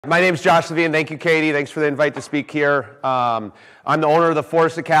My name is Josh Levine. Thank you, Katie. Thanks for the invite to speak here. I'm the owner of the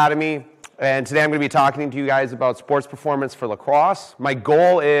Fortis Academy, and today I'm going to be talking to you guys about sports performance for lacrosse. My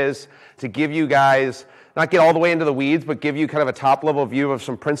goal is to give you guys, not get all the way into the weeds, but give you kind of a top-level view of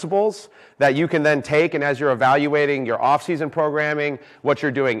some principles that you can then take, and as you're evaluating your off-season programming, what you're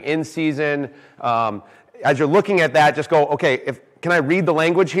doing in season, as you're looking at that, just go, okay, can I read the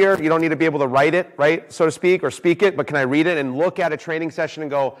language here? You don't need to be able to write it, right, so to speak, or speak it, but can I read it and look at a training session and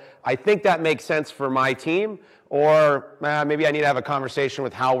go, I think that makes sense for my team, or maybe I need to have a conversation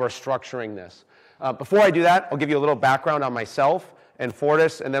with how we're structuring this. Before I do that, I'll give you a little background on myself and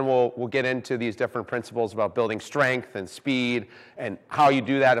Fortis, and then we'll get into these different principles about building strength and speed and how you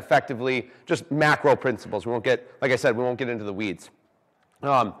do that effectively, just macro principles. We won't get, like I said, we won't get into the weeds.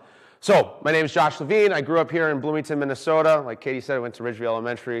 So, my name is Josh Levine. I grew up here in Bloomington, Minnesota. Like Katie said, I went to Ridgeview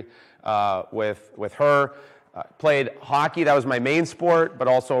Elementary with her. Played hockey, that was my main sport, but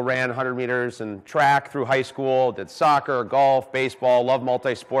also ran 100 meters and track through high school, did soccer, golf, baseball, love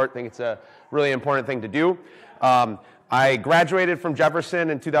multi-sport. I think it's a really important thing to do. I graduated from Jefferson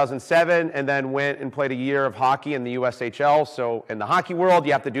in 2007 and then went and played a year of hockey in the USHL. So in the hockey world,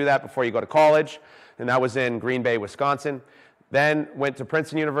 you have to do that before you go to college, and that was in Green Bay, Wisconsin. Then went to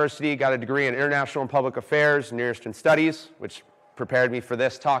Princeton University, got a degree in International and Public Affairs, Near Eastern Studies, which prepared me for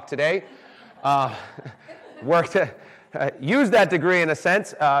this talk today. Used that degree in a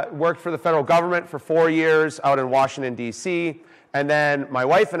sense, worked for the federal government for 4 years out in Washington, D.C., and then my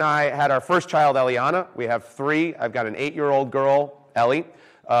wife and I had our first child, Eliana. We have 3. I've got an 8-year-old girl, Ellie,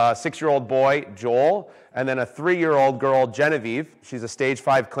 a 6-year-old boy, Joel, and then a 3-year-old girl, Genevieve. She's a stage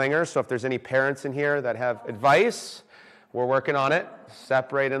 5 clinger, so if there's any parents in here that have advice, we're working on it,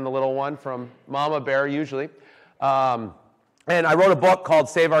 separating the little one from Mama Bear usually. And I wrote a book called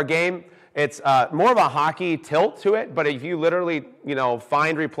Save Our Game. It's more of a hockey tilt to it, but if you literally,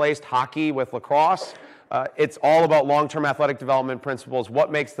 replaced hockey with lacrosse, it's all about long-term athletic development principles,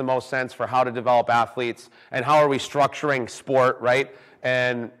 what makes the most sense for how to develop athletes, and how are we structuring sport, right?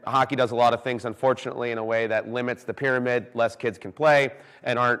 And hockey does a lot of things, unfortunately, in a way that limits the pyramid, less kids can play,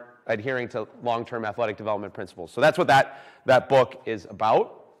 and aren't adhering to long-term athletic development principles. So that's what that book is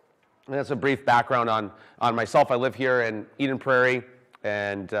about. And that's a brief background on myself. I live here in Eden Prairie,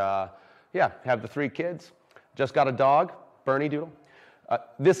 and have the 3 kids. Just got a dog, Bernie Doodle.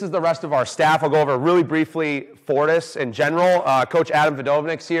 This is the rest of our staff. I'll go over really briefly Fortis in general. Coach Adam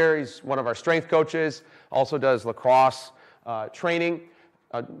Vidovnik's here. He's one of our strength coaches, also does lacrosse training.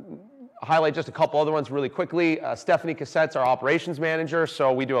 Highlight just a couple other ones really quickly. Stephanie Cassette's our operations manager,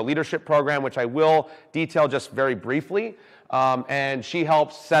 so we do a leadership program, which I will detail just very briefly, and she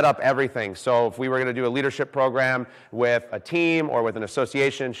helps set up everything. So if we were going to do a leadership program with a team or with an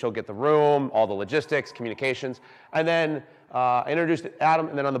association, she'll get the room, all the logistics, communications, and then I introduced Adam,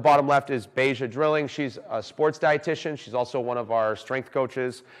 and then on the bottom left is Beja Drilling. She's a sports dietitian. She's also one of our strength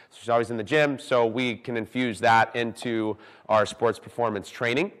coaches. She's always in the gym, so we can infuse that into our sports performance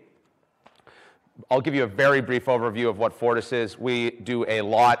training. I'll give you a very brief overview of what Fortis is. We do a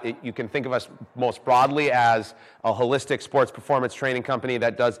lot. You can think of us most broadly as a holistic sports performance training company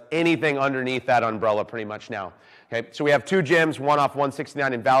that does anything underneath that umbrella pretty much now. Okay, so we have 2 gyms, one off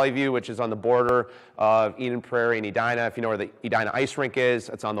 169 in Valley View, which is on the border of Eden Prairie and Edina. If you know where the Edina ice rink is,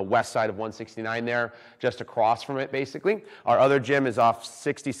 it's on the west side of 169 there, just across from it basically. Our other gym is off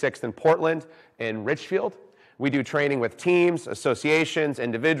 66th and Portland in Richfield. We do training with teams, associations,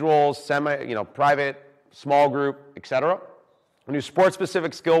 individuals, private, small group, etc. We do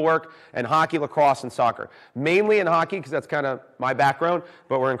sports-specific skill work and hockey, lacrosse, and soccer. Mainly in hockey, because that's kind of my background,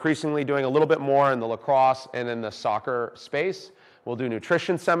 but we're increasingly doing a little bit more in the lacrosse and in the soccer space. We'll do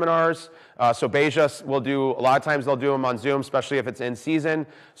nutrition seminars. So Beja will do, a lot of times they'll do them on Zoom, especially if it's in season.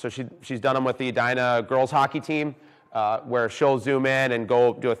 So she's done them with the Edina girls hockey team. Where she'll zoom in and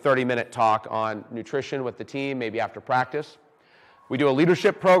go do a 30-minute talk on nutrition with the team, maybe after practice. We do a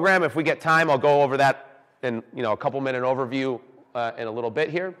leadership program. If we get time, I'll go over that in a couple-minute overview in a little bit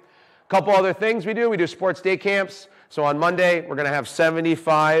here. A couple other things we do. We do sports day camps. So on Monday, we're going to have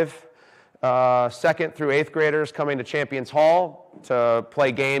 75 second through 8th graders coming to Champions Hall to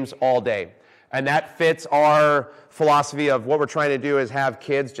play games all day. And that fits our philosophy of what we're trying to do is have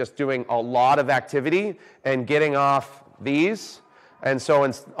kids just doing a lot of activity and getting off these. And so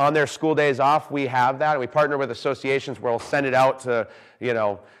on their school days off, we have that. And we partner with associations where we'll send it out to,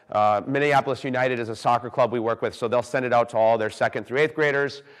 Minneapolis United is a soccer club we work with. So they'll send it out to all their 2nd through 8th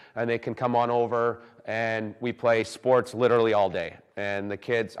graders, and they can come on over, and we play sports literally all day. And the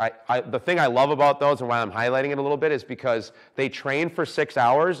kids, the thing I love about those and why I'm highlighting it a little bit is because they train for 6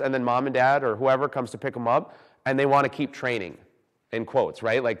 hours, and then mom and dad or whoever comes to pick them up, and they want to keep training. in quotes,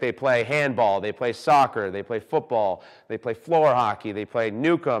 right? Like they play handball, they play soccer, they play football, they play floor hockey, they play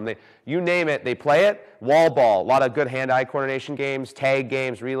Newcomb, you name it, they play it. Wall ball, a lot of good hand-eye coordination games, tag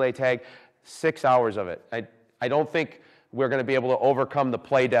games, relay tag, 6 hours of it. I don't think we're going to be able to overcome the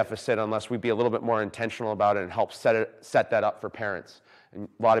play deficit unless we be a little bit more intentional about it and help set that up for parents. And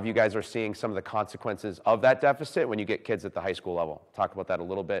a lot of you guys are seeing some of the consequences of that deficit when you get kids at the high school level. Talk about that a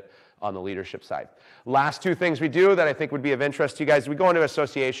little bit on the leadership side. Last two things we do that I think would be of interest to you guys, we go into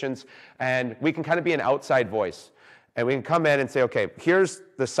associations and we can kind of be an outside voice. And we can come in and say, okay, here's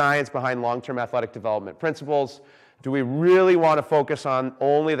the science behind long-term athletic development principles. Do we really want to focus on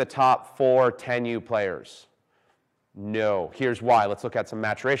only the top 4 10U players? No. Here's why. Let's look at some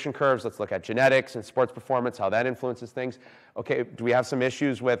maturation curves. Let's look at genetics and sports performance, how that influences things. Okay, do we have some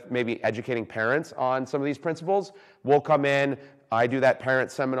issues with maybe educating parents on some of these principles? We'll come in. I do that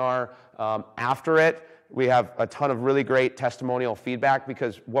parent seminar. After it, we have a ton of really great testimonial feedback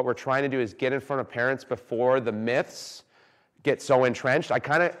because what we're trying to do is get in front of parents before the myths get so entrenched. I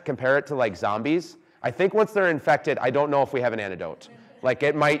kind of compare it to like zombies. I think once they're infected, I don't know if we have an antidote. Like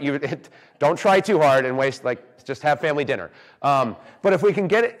don't try too hard and waste, just have family dinner. But if we can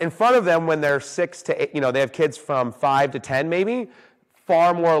get it in front of them when they're 6 to 8, they have kids from 5 to 10 maybe,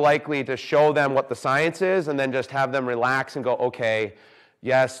 far more likely to show them what the science is and then just have them relax and go, okay,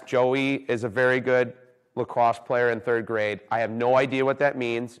 yes, Joey is a very good lacrosse player in 3rd grade. I have no idea what that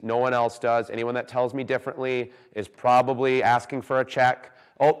means. No one else does. Anyone that tells me differently is probably asking for a check.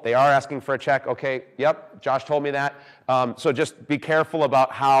 Oh, they are asking for a check. Okay, yep, Josh told me that. So just be careful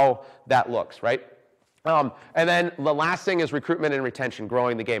about how that looks, right? And then the last thing is recruitment and retention,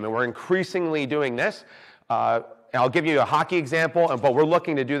 growing the game. And we're increasingly doing this. I'll give you a hockey example, but we're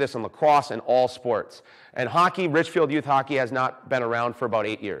looking to do this in lacrosse and all sports. And hockey, Richfield Youth Hockey has not been around for about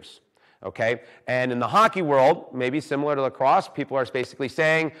 8 years. Okay, and in the hockey world, maybe similar to lacrosse, people are basically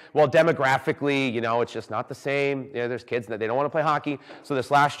saying, well, demographically, it's just not the same. There's kids that they don't want to play hockey. So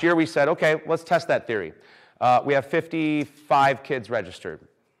this last year we said, okay, let's test that theory. We have 55 kids registered.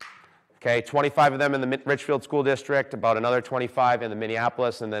 Okay, 25 of them in the Richfield School District, about another 25 in the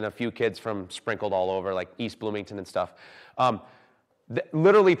Minneapolis, and then a few kids from sprinkled all over, like East Bloomington and stuff.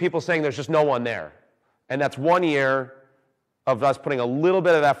 Literally people saying there's just no one there. And that's 1 year of us putting a little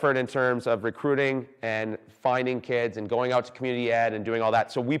bit of effort in terms of recruiting and finding kids and going out to community ed and doing all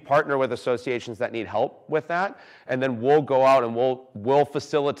that. So we partner with associations that need help with that, and then we'll go out and we'll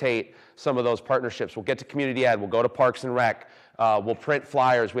facilitate some of those partnerships. We'll get to community ed, we'll go to Parks and Rec, we'll print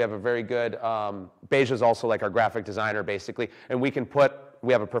flyers. We have a very good, Beja's also like our graphic designer basically, and we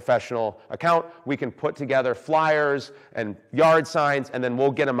have a professional account. We can put together flyers and yard signs, and then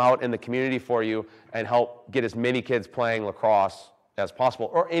we'll get them out in the community for you and help get as many kids playing lacrosse as possible,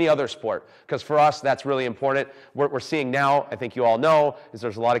 or any other sport. Because for us, that's really important. What we're seeing now, I think you all know, is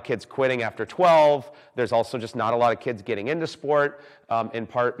there's a lot of kids quitting after 12. There's also just not a lot of kids getting into sport, in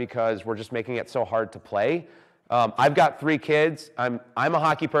part because we're just making it so hard to play. I've got 3 kids. I'm a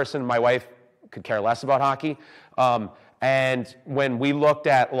hockey person. My wife could care less about hockey. And when we looked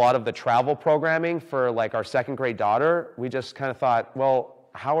at a lot of the travel programming for like our 2nd grade daughter, we just kind of thought, well,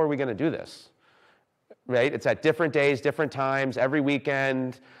 how are we going to do this? Right? It's at different days, different times, every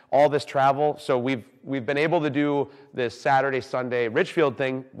weekend, all this travel. So we've been able to do this Saturday, Sunday Richfield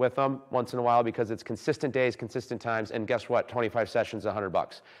thing with them once in a while because it's consistent days, consistent times, and guess what? 25 sessions, $100.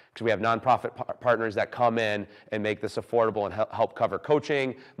 Because we have nonprofit partners that come in and make this affordable and help cover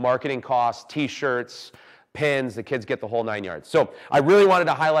coaching, marketing costs, t-shirts, pins. The kids get the whole 9 yards. So I really wanted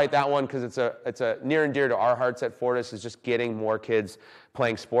to highlight that one because it's a near and dear to our hearts at Fortis, is just getting more kids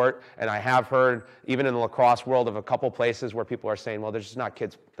playing sport. And I have heard, even in the lacrosse world, of a couple places where people are saying, well, there's just not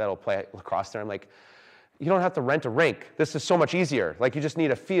kids that'll play lacrosse there. I'm like, you don't have to rent a rink. This is so much easier. Like, you just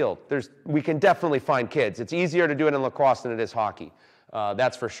need a field. We can definitely find kids. It's easier to do it in lacrosse than it is hockey.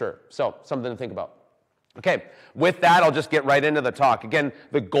 That's for sure. So something to think about. Okay, with that, I'll just get right into the talk. Again,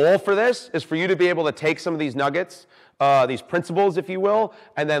 the goal for this is for you to be able to take some of these nuggets, these principles, if you will,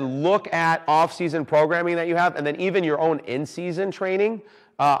 and then look at off-season programming that you have, and then even your own in-season training.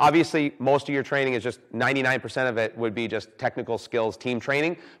 Obviously, most of your training is just 99% of it would be just technical skills, team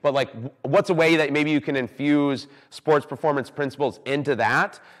training. But like, what's a way that maybe you can infuse sports performance principles into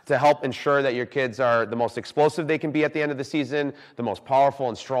that to help ensure that your kids are the most explosive they can be at the end of the season, the most powerful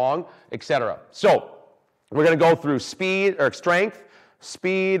and strong, etc. So we're going to go through strength,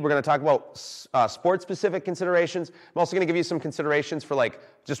 speed. We're going to talk about sport-specific considerations. I'm also going to give you some considerations for like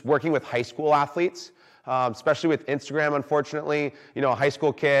just working with high school athletes. Especially with Instagram, unfortunately, a high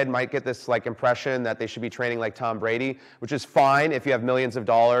school kid might get this like impression that they should be training like Tom Brady, which is fine if you have millions of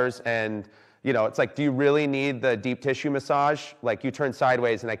dollars and You know, it's like, do you really need the deep tissue massage? Like, you turn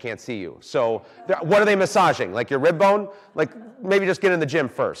sideways and I can't see you. So what are they massaging? Like your rib bone? Like, maybe just get in the gym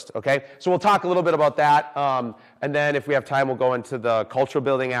first, okay? So we'll talk a little bit about that. And then if we have time, we'll go into the cultural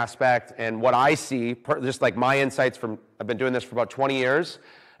building aspect and what I see, just like my insights from, I've been doing this for about 20 years.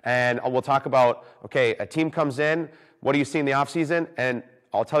 And we'll talk about, okay, a team comes in, what do you see in the off season? And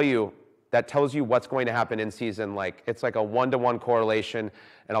I'll tell you, that tells you what's going to happen in season. Like, it's like a one-to-one correlation,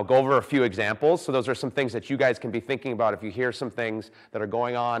 and I'll go over a few examples. So those are some things that you guys can be thinking about if you hear some things that are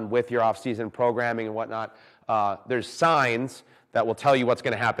going on with your off-season programming and whatnot. There's signs that will tell you what's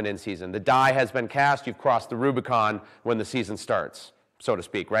going to happen in season. The die has been cast, you've crossed the Rubicon when the season starts, so to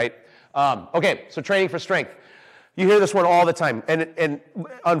speak, right? Okay, so training for strength. You hear this one all the time, and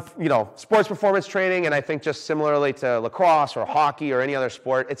you know, sports performance training, and I think just similarly to lacrosse or hockey or any other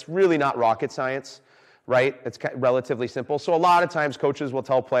sport, it's really not rocket science, right? It's relatively simple. So a lot of times coaches will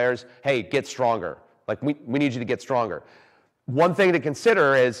tell players, hey, get stronger. Like, we need you to get stronger. One thing to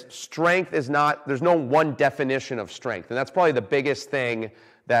consider is strength is not, there's no one definition of strength, and that's probably the biggest thing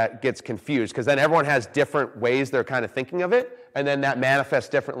that gets confused, because then everyone has different ways they're kind of thinking of it, and then that manifests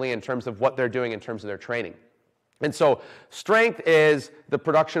differently in terms of what they're doing in terms of their training. And so strength is the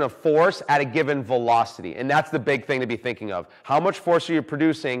production of force at a given velocity. And that's the big thing to be thinking of. How much force are you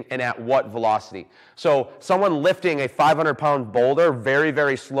producing and at what velocity? So someone lifting a 500-pound boulder very,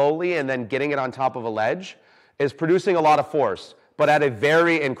 very slowly and then getting it on top of a ledge is producing a lot of force, but at a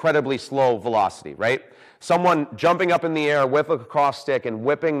very incredibly slow velocity, right? Someone jumping up in the air with a lacrosse stick and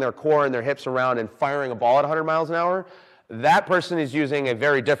whipping their core and their hips around and firing a ball at 100 miles an hour, that person is using a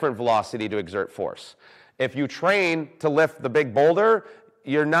very different velocity to exert force. If you train to lift the big boulder,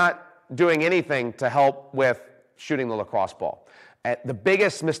 you're not doing anything to help with shooting the lacrosse ball. The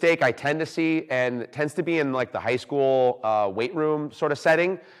biggest mistake I tend to see, and it tends to be in like the high school weight room sort of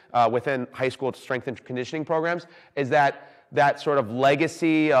setting within high school strength and conditioning programs, is that sort of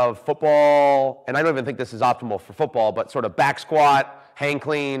legacy of football, and I don't even think this is optimal for football, but sort of back squat, hang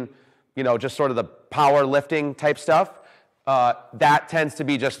clean, you know, just sort of the power lifting type stuff. That tends to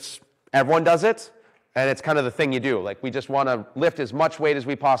be just, everyone does it. And it's kind of the thing you do. Like, we just want to lift as much weight as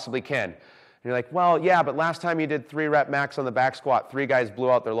we possibly can. And you're like, well, yeah, but last time you did 3-rep max on the back squat, 3 guys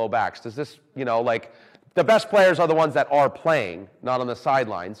blew out their low backs. Does this, you know, like, the best players are the ones that are playing, not on the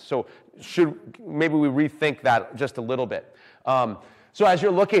sidelines. So maybe we rethink that just a little bit. So as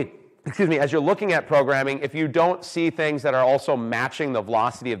you're looking at programming, if you don't see things that are also matching the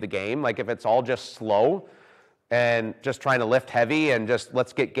velocity of the game, like if it's all just slow, and just trying to lift heavy and just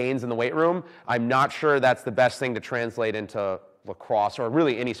let's get gains in the weight room, I'm not sure that's the best thing to translate into lacrosse or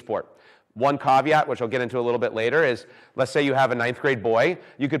really any sport. One caveat, which I'll get into a little bit later, is let's say you have a 9th grade boy,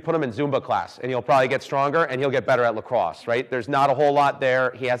 you could put him in Zumba class and he'll probably get stronger and he'll get better at lacrosse, right? There's not a whole lot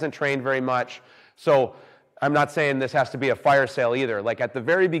there. He hasn't trained very much. So I'm not saying this has to be a fire sale either. Like, at the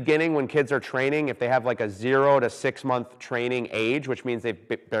very beginning when kids are training, if they have like a 0 to 6 month training age, which means they've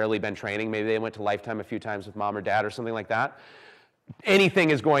barely been training, maybe they went to Lifetime a few times with mom or dad or something like that, anything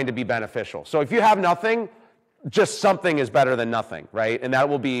is going to be beneficial. So if you have nothing, just something is better than nothing, right? And that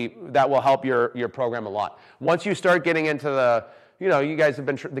will help your program a lot. Once you start getting into the, you know, you guys have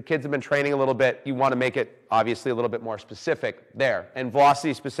been, the kids have been training a little bit, you want to make it obviously a little bit more specific there. And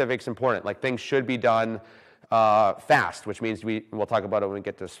velocity specific is important. Like, things should be done fast, which means we'll talk about it when we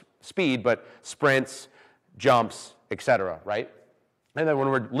get to speed, but sprints, jumps, etc., right? And then when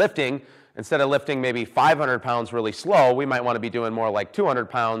we're lifting, instead of lifting maybe 500 pounds really slow, we might want to be doing more like 200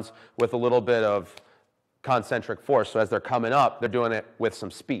 pounds with a little bit of concentric force. So as they're coming up, they're doing it with some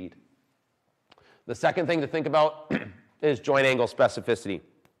speed. The second thing to think about is joint angle specificity.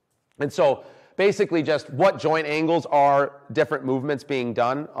 And so basically just what joint angles are different movements being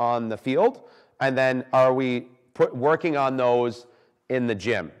done on the field, and then are we working on those in the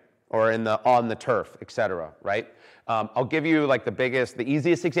gym or on the turf, etc., right? I'll give you like the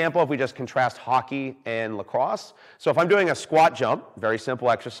easiest example if we just contrast hockey and lacrosse. So if I'm doing a squat jump, very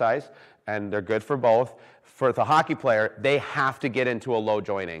simple exercise, and they're good for both. For the hockey player, they have to get into a low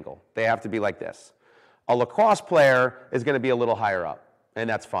joint angle. They have to be like this. A lacrosse player is going to be a little higher up, and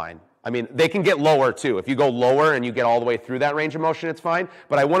that's fine. I mean, they can get lower too. If you go lower and you get all the way through that range of motion, it's fine.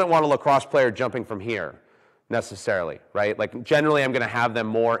 But I wouldn't want a lacrosse player jumping from here necessarily, right? Like, generally, I'm going to have them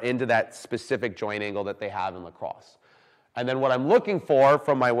more into that specific joint angle that they have in lacrosse. And then what I'm looking for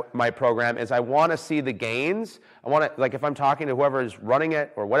from my program is I want to see the gains. I want to, like, if I'm talking to whoever is running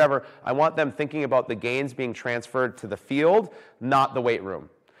it or whatever, I want them thinking about the gains being transferred to the field, not the weight room.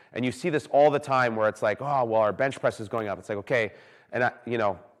 And you see this all the time where it's like, oh, well, our bench press is going up. It's like, okay, and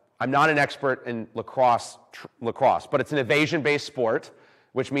I'm not an expert in lacrosse, but it's an evasion-based sport.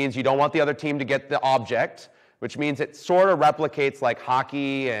 which means you don't want the other team to get the object, which means it sort of replicates like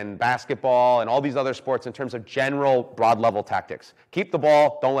hockey and basketball and all these other sports in terms of general broad level tactics. Keep the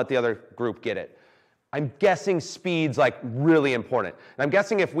ball, don't let the other group get it. I'm guessing speed's like really important. And I'm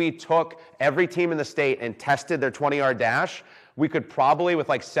guessing if we took every team in the state and tested their 20-yard dash, we could probably, with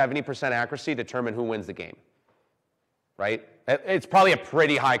like 70% accuracy, determine who wins the game, right? It's probably a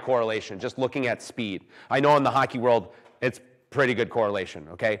pretty high correlation, just looking at speed. I know in the hockey world, it's pretty good correlation,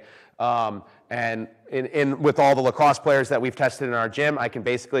 okay? And with all the lacrosse players that we've tested in our gym, I can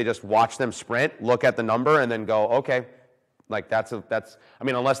basically just watch them sprint, look at the number, and then go, okay, like that's, I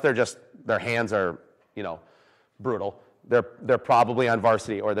mean, unless they're just, their hands are, you know, brutal, they're probably on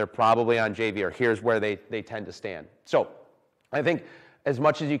varsity or they're probably on JV, or here's where they tend to stand. So I think as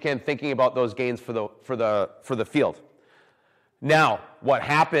much as you can, thinking about those gains for the field. Now, what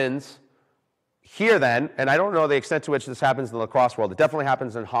happens here then, and I don't know the extent to which this happens in the lacrosse world, it definitely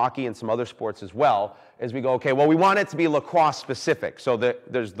happens in hockey and some other sports as well, is we go, okay, well, we want it to be lacrosse specific. So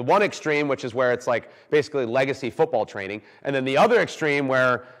there's the one extreme, which is where it's like basically legacy football training, and then the other extreme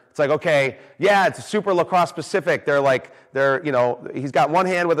where it's like, okay, yeah, it's super lacrosse specific. You know, he's got one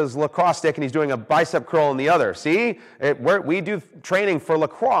hand with his lacrosse stick and he's doing a bicep curl in the other. See, we do training for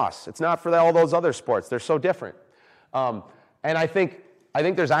lacrosse. It's not for all those other sports. They're so different. And I think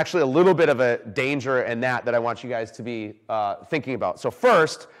there's actually a little bit of a danger in that I want you guys to be thinking about. So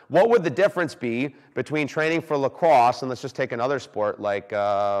first, what would the difference be between training for lacrosse, and let's just take another sport like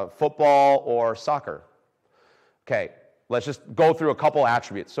football or soccer? Okay, let's just go through a couple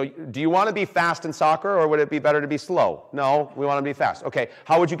attributes. So do you want to be fast in soccer, or would it be better to be slow? No, we want to be fast. Okay,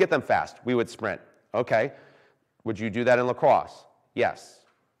 how would you get them fast? We would sprint. Okay, would you do that in lacrosse? Yes.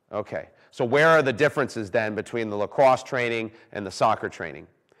 Okay. So where are the differences then between the lacrosse training and the soccer training?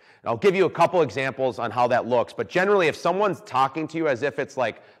 And I'll give you a couple examples on how that looks, but generally if someone's talking to you as if it's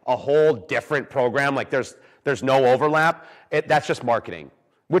like a whole different program, like there's no overlap, that's just marketing,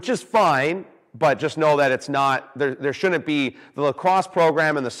 which is fine, but just know that it's not, there shouldn't be, the lacrosse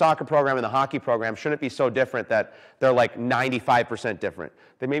program and the soccer program and the hockey program shouldn't be so different that they're like 95% different.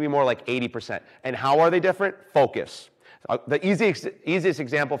 They may be more like 80%. And how are they different? Focus. The easiest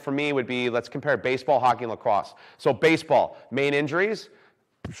example for me would be, let's compare baseball, hockey, and lacrosse. So baseball, main injuries,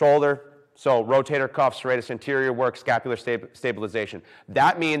 shoulder, so rotator cuff, serratus anterior work, scapular stabilization.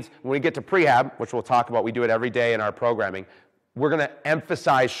 That means when we get to prehab, which we'll talk about, we do it every day in our programming, we're going to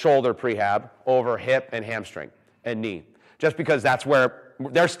emphasize shoulder prehab over hip and hamstring and knee, just because that's where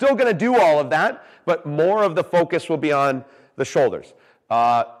they're still going to do all of that, but more of the focus will be on the shoulders.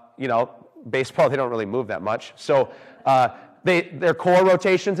 You know, baseball, they don't really move that much. So their core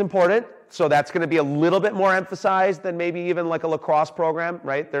rotation's important. So that's going to be a little bit more emphasized than maybe even like a lacrosse program,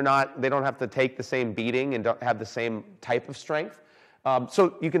 right? They don't have to take the same beating and don't have the same type of strength.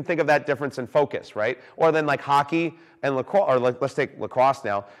 So you can think of that difference in focus, right? Or then like hockey and lacrosse, or let's take lacrosse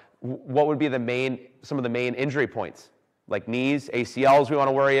now. What would be some of the main injury points? Like knees, ACLs we want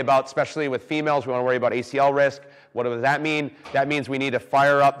to worry about, especially with females, we want to worry about ACL risk. What does that mean? That means we need to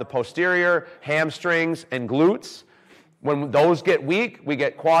fire up the posterior, hamstrings, and glutes. When those get weak, we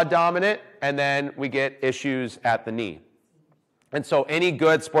get quad dominant, and then we get issues at the knee. And so any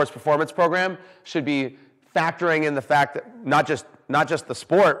good sports performance program should be factoring in the fact that not just the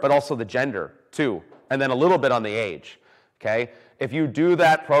sport, but also the gender too, and then a little bit on the age, okay? If you do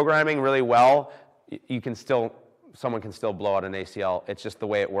that programming really well, someone can still blow out an ACL. It's just the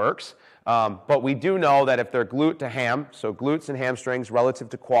way it works. But we do know that if they're glute to ham, so glutes and hamstrings relative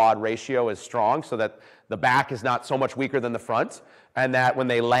to quad ratio is strong, so that the back is not so much weaker than the front, and that when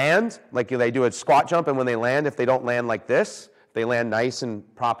they land, like they do a squat jump, and when they land, if they don't land like this, if they land nice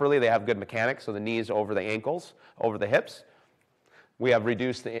and properly, they have good mechanics, so the knees over the ankles, over the hips, we have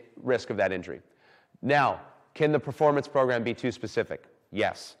reduced the risk of that injury. Now, can the performance program be too specific?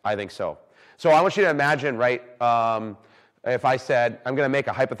 Yes, I think so. So I want you to imagine, right, if I said, I'm going to make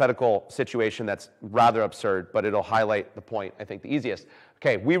a hypothetical situation that's rather absurd, but it'll highlight the point, I think, the easiest.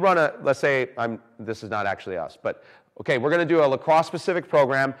 Okay, we run let's say, this is not actually us, but okay, we're going to do a lacrosse-specific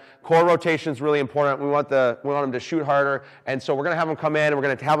program. Core rotation is really important. We want them to shoot harder, and so we're going to have them come in, and we're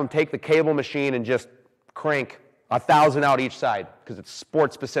going to have them take the cable machine and just crank 1,000 out each side, because it's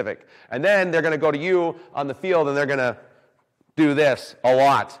sport-specific. And then they're going to go to you on the field, and they're going to do this a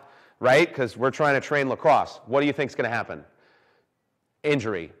lot, right? Because we're trying to train lacrosse. What do you think is going to happen?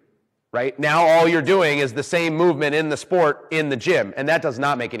 Injury, right? Now all you're doing is the same movement in the sport in the gym, and that does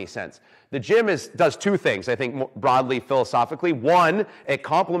not make any sense. The gym does two things, I think, broadly philosophically. One, it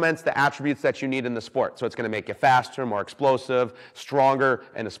complements the attributes that you need in the sport. So it's going to make you faster, more explosive, stronger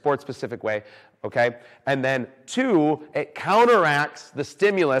in a sport-specific way. okay? And then 2, it counteracts the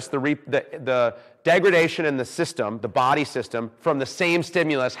stimulus, the degradation in the system, the body system, from the same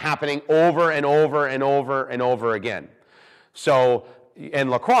stimulus happening over and over and over and over again. So in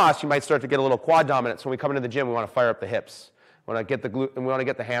lacrosse, you might start to get a little quad dominance. When we come into the gym, we want to fire up the hips. We want to get we want to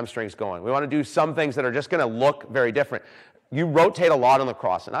get the hamstrings going. We want to do some things that are just going to look very different. You rotate a lot in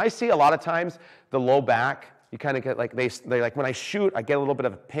lacrosse, and I see a lot of times the low back, you kind of get like, they're like, when I shoot, I get a little bit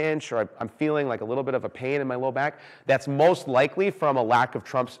of a pinch, or I'm feeling like a little bit of a pain in my low back. That's most likely from a lack of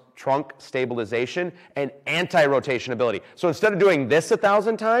trunk stabilization and anti-rotation ability. So instead of doing this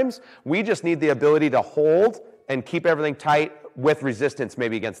 1,000 times, we just need the ability to hold and keep everything tight with resistance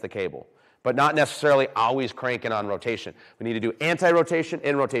maybe against the cable, but not necessarily always cranking on rotation. We need to do anti-rotation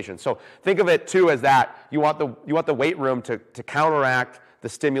and rotation. So think of it too as that you want the weight room to counteract the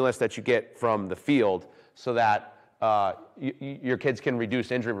stimulus that you get from the field, so that your kids can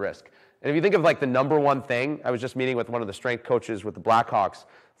reduce injury risk. And if you think of like the number one thing, I was just meeting with one of the strength coaches with the Blackhawks.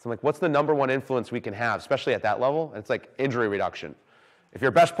 So I'm like, what's the number one influence we can have, especially at that level? And it's like injury reduction. If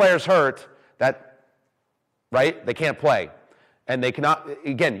your best player's hurt, right, they can't play. And they cannot,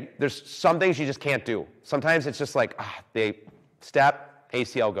 again, there's some things you just can't do. Sometimes it's just like, they step,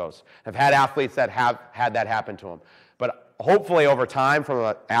 ACL goes. I've had athletes that have had that happen to them. But hopefully over time, from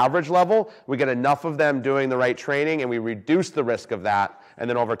an average level, we get enough of them doing the right training and we reduce the risk of that. And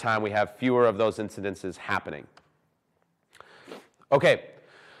then over time, we have fewer of those incidences happening. Okay,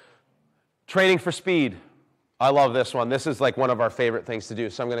 training for speed. I love this one. This is like one of our favorite things to do.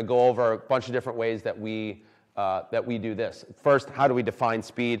 So I'm going to go over a bunch of different ways that we do this. First, how do we define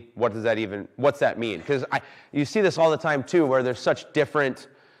speed? What's that mean? Because you see this all the time too, where there's such different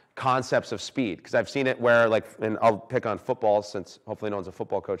concepts of speed. Because I've seen it where, like, and I'll pick on football since hopefully no one's a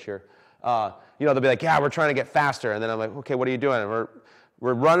football coach here. They'll be like, yeah, we're trying to get faster. And then I'm like, okay, what are you doing? And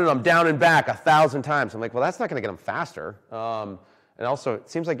we're running them down and back 1,000 times. I'm like, well, that's not going to get them faster. And also, it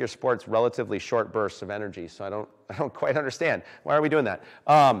seems like your sport's relatively short bursts of energy, so I don't quite understand. Why are we doing that?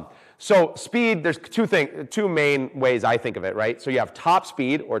 So speed, there's two main ways I think of it, right? So you have top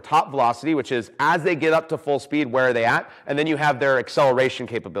speed or top velocity, which is as they get up to full speed, where are they at? And then you have their acceleration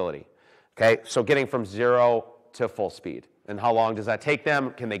capability, okay? So getting from 0 to full speed. And how long does that take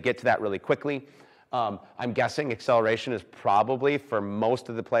them? Can they get to that really quickly? I'm guessing acceleration is probably, for most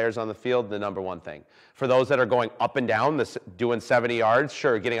of the players on the field, the number one thing. For those that are going up and down, doing 70 yards,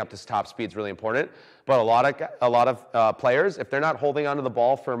 sure, getting up to top speed is really important. But a lot of players, if they're not holding onto the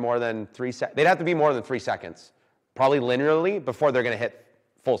ball for more than 3 seconds, they'd have to be more than 3 seconds, probably linearly, before they're going to hit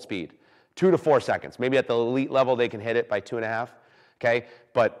full speed. 2 to 4 seconds. Maybe at the elite level, they can hit it by 2.5, okay?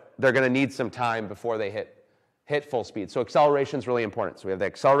 But they're going to need some time before they hit full speed. So acceleration is really important. So we have the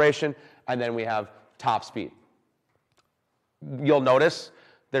acceleration, and then we have top speed. You'll notice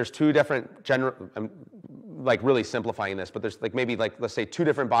there's two different I'm like really simplifying this, but there's let's say 2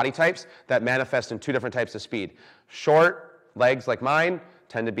 different body types that manifest in 2 different types of speed. Short legs like mine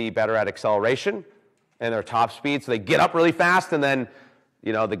tend to be better at acceleration and their top speed, so they get up really fast and then,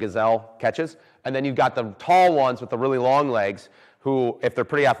 the gazelle catches. And then you've got the tall ones with the really long legs who, if they're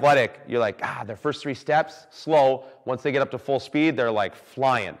pretty athletic, you're like, their first 3 steps, slow. Once they get up to full speed, they're like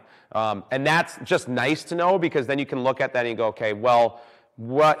flying. And that's just nice to know, because then you can look at that and you go, okay, well,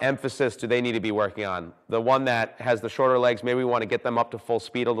 what emphasis do they need to be working on? The one that has the shorter legs, maybe we want to get them up to full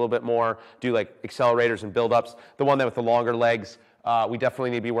speed a little bit more, do like accelerators and build-ups. The one that with the longer legs, we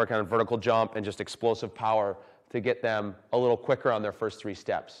definitely need to be working on vertical jump and just explosive power to get them a little quicker on their first 3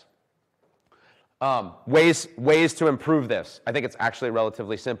 steps. Ways to improve this. I think it's actually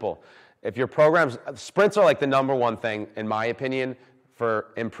relatively simple. If your programs, sprints are like the number one thing, in my opinion,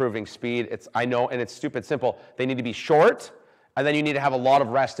 for improving speed. I know, and it's stupid simple. They need to be short, and then you need to have a lot of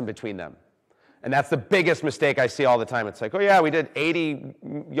rest in between them. And that's the biggest mistake I see all the time. It's like, oh yeah, we did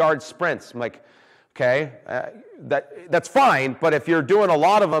 80-yard sprints. I'm like, okay, that's fine, but if you're doing a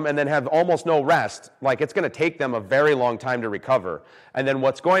lot of them and then have almost no rest, like, it's going to take them a very long time to recover. And then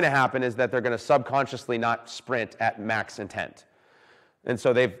what's going to happen is that they're going to subconsciously not sprint at max intent. And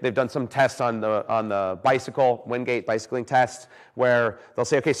so they've done some tests on the bicycle, Wingate bicycling test, where they'll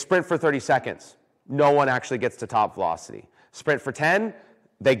say, okay, sprint for 30 seconds. No one actually gets to top velocity. Sprint for 10,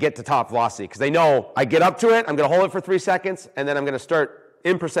 they get to top velocity, because they know, I get up to it, I'm going to hold it for 3 seconds, and then I'm going to start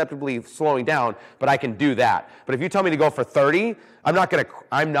imperceptibly slowing down, but I can do that. But if you tell me to go for 30, I'm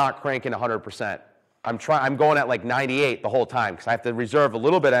not cranking 100%. I'm going at like 98 the whole time, because I have to reserve a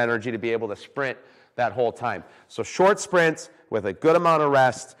little bit of energy to be able to sprint that whole time. So short sprints with a good amount of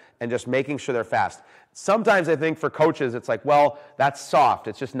rest and just making sure they're fast. Sometimes I think for coaches, it's like, well, that's soft.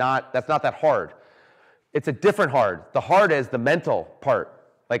 That's not that hard. It's a different hard. The hard is the mental part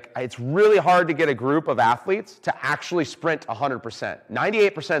Like, it's really hard to get a group of athletes to actually sprint 100%.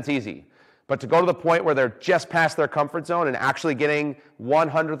 98% is easy. But to go to the point where they're just past their comfort zone and actually getting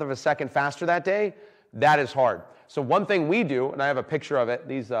 1/100th of a second faster that day, that is hard. So one thing we do, and I have a picture of it,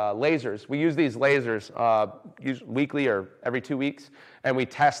 these lasers, we use these lasers weekly or every 2 weeks, and we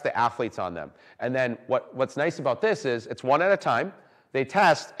test the athletes on them. And then what's nice about this is it's one at a time. They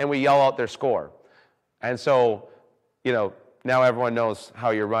test, and we yell out their score. And so, you know, now everyone knows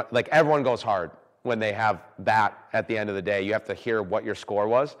how you're running. Like, everyone goes hard when they have that at the end of the day. You have to hear what your score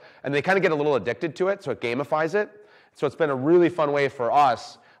was. And they kind of get a little addicted to it, so it gamifies it. So it's been a really fun way for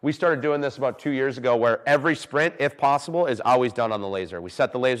us. We started doing this about 2 years ago, where every sprint, if possible, is always done on the laser. We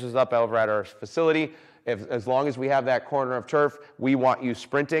set the lasers up over at our facility. As long as we have that corner of turf, we want you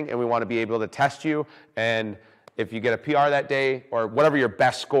sprinting, and we want to be able to test you. And if you get a PR that day, or whatever your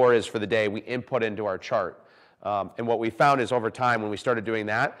best score is for the day, we input into our chart. And what we found is, over time, when we started doing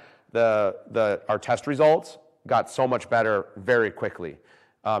that, our test results got so much better very quickly.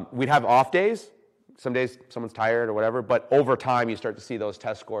 We'd have off days. Some days someone's tired or whatever, but over time you start to see those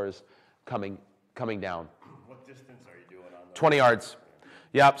test scores coming down. What distance are you doing on those? 20 yards.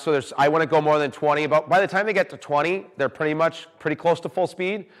 Yep, so I want to go more than 20, but by the time they get to 20, they're pretty close to full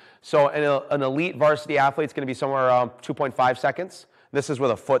speed. So an elite varsity athlete's going to be somewhere around 2.5 seconds. This is with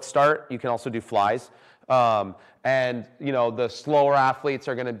a foot start. You can also do flies. And, you know, the slower athletes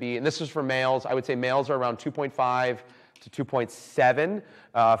are going to be, and this is for males, I would say males are around 2.5 to 2.7.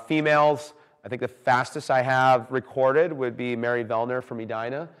 Females, I think the fastest I have recorded would be Mary Vellner from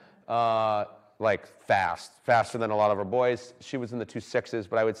Edina. Like, faster than a lot of our boys. She was in the 2.6s,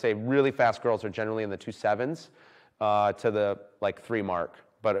 but I would say really fast girls are generally in the 2.7s to the, like, 3 mark.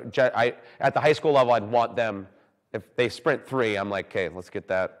 But at the high school level, I'd want them, if they sprint 3, I'm like, okay, let's get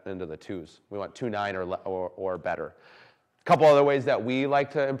that into the 2s. We want 2.9 or better. A couple other ways that we like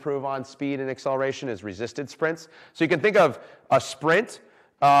to improve on speed and acceleration is resisted sprints. So you can think of a sprint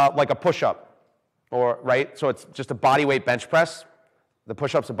like a push-up, right? So it's just a body weight bench press. The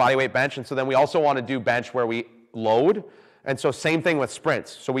push-up's a body weight bench, and so then we also want to do bench where we load. And so same thing with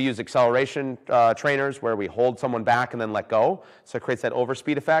sprints. So we use acceleration trainers where we hold someone back and then let go. So it creates that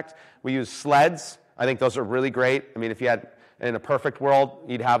overspeed effect. We use sleds. I think those are really great. I mean, if you had, in a perfect world,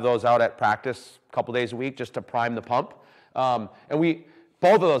 you'd have those out at practice a couple days a week just to prime the pump. And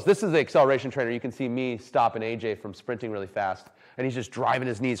both of those, this is the acceleration trainer. You can see me stopping AJ from sprinting really fast. And he's just driving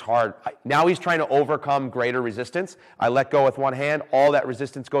his knees hard. Now he's trying to overcome greater resistance. I let go with one hand, all that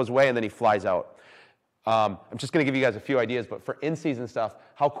resistance goes away, and then he flies out. I'm just going to give you guys a few ideas, but for in-season stuff,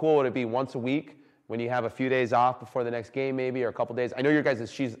 how cool would it be once a week when you have a few days off before the next game maybe, or a couple days? I know your guys'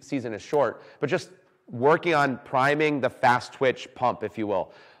 season is short, but just working on priming the fast twitch pump, if you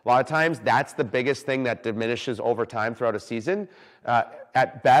will. A lot of times, that's the biggest thing that diminishes over time throughout a season.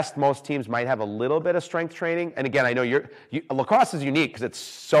 At best, most teams might have a little bit of strength training. And again, I know lacrosse is unique because it's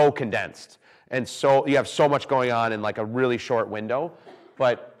so condensed. And so you have so much going on in like a really short window.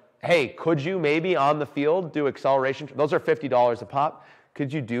 But hey, could you maybe on the field do acceleration? Those are $50 a pop.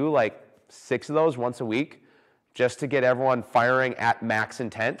 Could you do like 6 of those once a week just to get everyone firing at max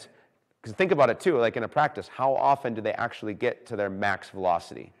intent? Because think about it too, like in a practice, how often do they actually get to their max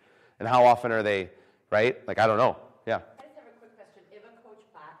velocity? And how often are they, right? Like, I don't know. Yeah. I just have a quick question. If a coach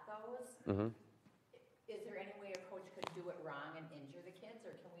bought those, is there any way a coach could do it wrong and injure the kids,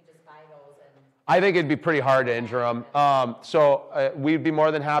 or can we just buy those and... I think it'd be pretty hard to injure them. So we'd be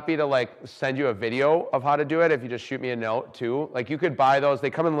more than happy to like send you a video of how to do it if you just shoot me a note too. Like, you could buy those. They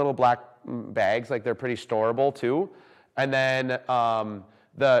come in little black bags. Like, they're pretty storable too. And then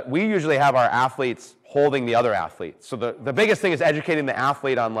we usually have our athletes holding the other athlete. So the biggest thing is educating the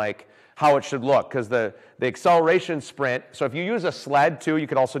athlete on like how it should look, because the acceleration sprint, so if you use a sled too, you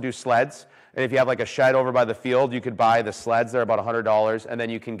could also do sleds. And if you have like a shed over by the field, you could buy the sleds. They're about $100, and then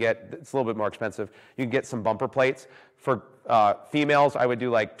you can get, it's a little bit more expensive, you can get some bumper plates. For females, I would do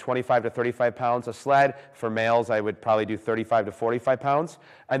like 25 to 35 pounds a sled. For males, I would probably do 35 to 45 pounds.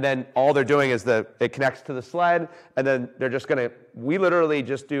 And then all they're doing is it connects to the sled, and then they're just gonna, we literally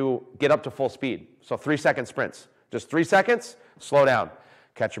just do get up to full speed. So 3-second sprints. Just 3 seconds, slow down.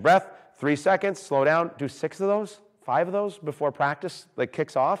 Catch your breath, 3 seconds, slow down. Do 6 of those, 5 of those before practice like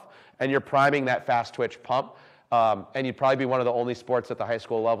kicks off, and you're priming that fast twitch pump. And you'd probably be one of the only sports at the high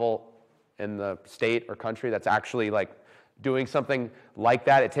school level in the state or country that's actually like doing something like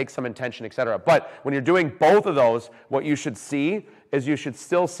that. It takes some intention, et cetera. But when you're doing both of those, what you should see is you should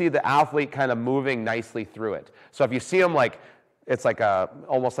still see the athlete kind of moving nicely through it. So if you see them like, it's like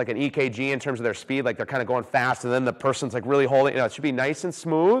almost like an EKG in terms of their speed, like they're kind of going fast, and then the person's like really holding, it should be nice and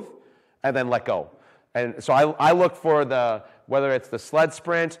smooth, and then let go. And so I look for whether it's the sled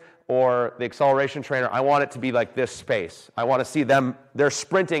sprint or the acceleration trainer, I want it to be like this space. I want to see them, they're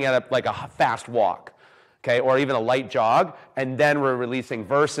sprinting at like a fast walk, okay, or even a light jog, and then we're releasing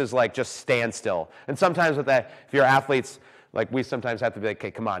versus like just stand still. And sometimes with that, if you're athletes, like we sometimes have to be like,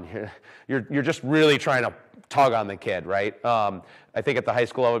 okay, come on, you're just really trying to tug on the kid, right? I think at the high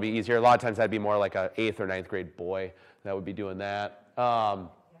school it would be easier. A lot of times that'd be more like an 8th or 9th grade boy that would be doing that. So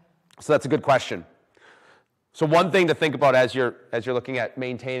that's a good question. So one thing to think about as you're looking at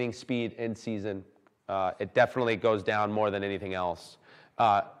maintaining speed in season, it definitely goes down more than anything else.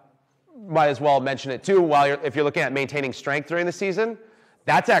 Might as well mention it too. If you're looking at maintaining strength during the season,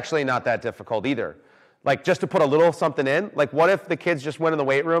 that's actually not that difficult either. Like just to put a little something in, like what if the kids just went in the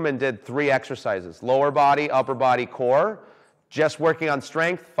weight room and did 3 exercises, lower body, upper body, core, just working on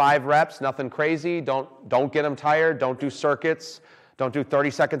strength, 5 reps, nothing crazy. Don't get them tired. Don't do circuits. Don't do 30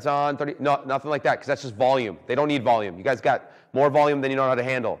 seconds on, nothing like that, because that's just volume. They don't need volume. You guys got more volume than you know how to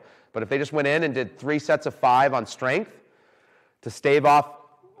handle. But if they just went in and did 3 sets of 5 on strength to stave off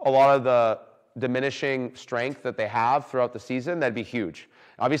a lot of the diminishing strength that they have throughout the season, that'd be huge.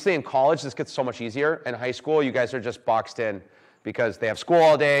 Obviously in college, this gets so much easier. In high school, you guys are just boxed in because they have school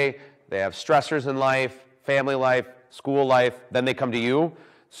all day, they have stressors in life, family life, school life, then they come to you.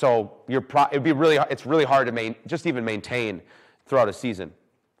 So it's really hard to just even maintain throughout a season.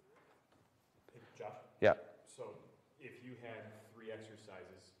 Hey, Josh? Yeah. So if you had 3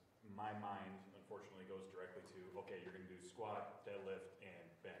 exercises, my mind unfortunately goes directly to, okay, you're going to do squat, deadlift, and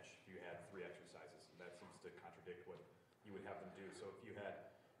bench. You had 3 exercises. That seems to contradict what you would have them do. So if you had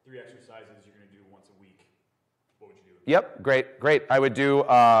 3 exercises you're going to do once a week, what would you do? Yep, great. I would do,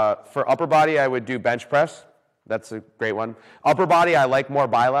 for upper body, I would do bench press. That's a great one. Upper body, I like more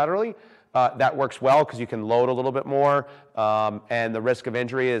bilaterally. That works well because you can load a little bit more, and the risk of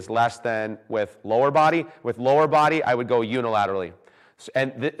injury is less than with lower body. With lower body, I would go unilaterally.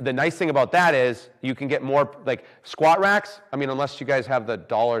 And the nice thing about that is you can get more, like squat racks. I mean, unless you guys have the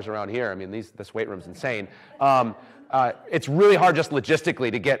dollars around here. I mean, this weight room's insane. It's really hard just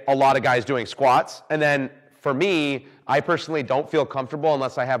logistically to get a lot of guys doing squats. And then for me, I personally don't feel comfortable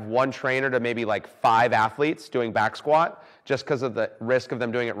unless I have one trainer to maybe like 5 athletes doing back squat, just because of the risk of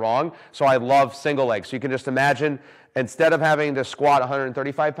them doing it wrong. So I love single legs. So you can just imagine, instead of having to squat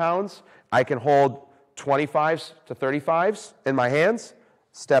 135 pounds, I can hold 25s to 35s in my hands,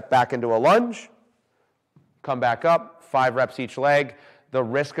 step back into a lunge, come back up, 5 reps each leg. The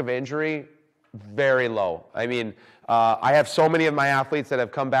risk of injury, very low. I mean, I have so many of my athletes that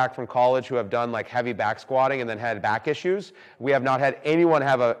have come back from college who have done like heavy back squatting and then had back issues. We have not had anyone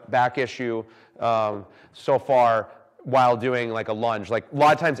have a back issue so far while doing like a lunge. Like a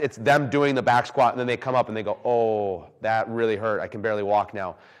lot of times it's them doing the back squat and then they come up and they go, oh, that really hurt. I can barely walk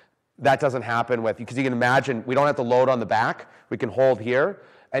now. That doesn't happen because you can imagine we don't have to load on the back. We can hold here.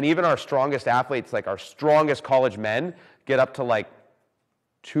 And even our strongest athletes, like our strongest college men, get up to like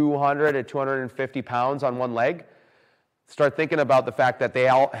 200 to 250 pounds on one leg. Start thinking about the fact that they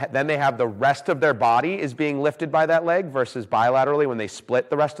have the rest of their body is being lifted by that leg versus bilaterally when they split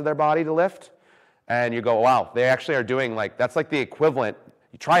the rest of their body to lift. And you go, wow, they actually are doing that's like the equivalent.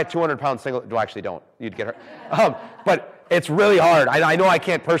 You try a 200-pound single, well, actually don't, you'd get hurt. But it's really hard. I know I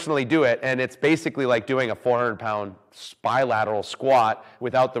can't personally do it, and it's basically like doing a 400-pound bilateral squat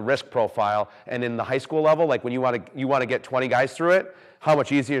without the risk profile. And in the high school level, like when you want to get 20 guys through it, how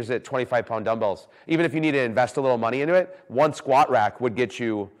much easier is it 25-pound dumbbells? Even if you need to invest a little money into it, one squat rack would get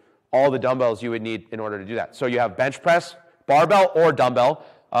you all the dumbbells you would need in order to do that. So you have bench press, barbell or dumbbell.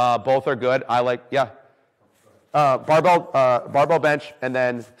 Both are good. I like, barbell bench, and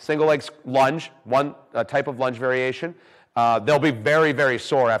then single leg lunge, one type of lunge variation. They'll be very, very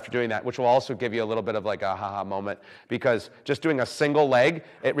sore after doing that, which will also give you a little bit of like a ha-ha moment, because just doing a single leg,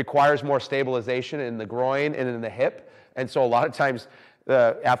 it requires more stabilization in the groin and in the hip. And so a lot of times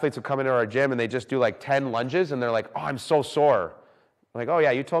the athletes will come into our gym and they just do like 10 lunges and they're like, oh, I'm so sore. I'm like, oh yeah,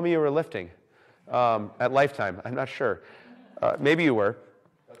 you told me you were lifting at Lifetime. I'm not sure. Maybe you were.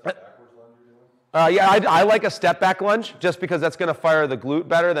 That's a backwards lunge you're doing? I like a step back lunge just because that's going to fire the glute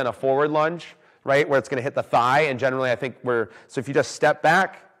better than a forward lunge, right? Where it's going to hit the thigh. And generally I think so if you just step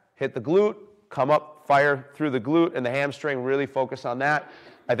back, hit the glute, come up, fire through the glute and the hamstring, really focus on that.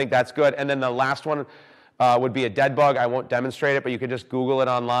 I think that's good. And then the last one would be a dead bug. I won't demonstrate it, but you can just Google it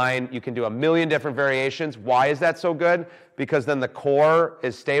online. You can do a million different variations. Why is that so good? Because then the core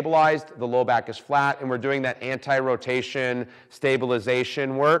is stabilized, the low back is flat, and we're doing that anti-rotation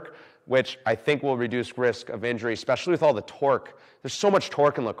stabilization work, which I think will reduce risk of injury, especially with all the torque. There's so much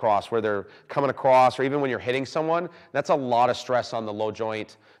torque in lacrosse where they're coming across, or even when you're hitting someone, that's a lot of stress on the low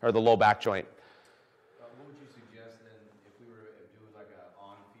joint or the low back joint.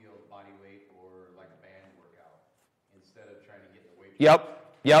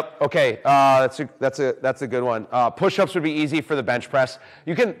 Yep. Okay. That's a good one. Push-ups would be easy for the bench press.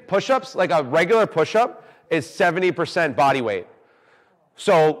 You can push-ups, like a regular push-up is 70% body weight.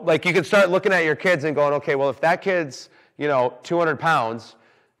 So like you can start looking at your kids and going, okay, well if that kid's 200 pounds,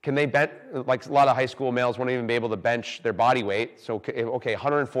 can they bench? Like a lot of high school males won't even be able to bench their body weight. So okay,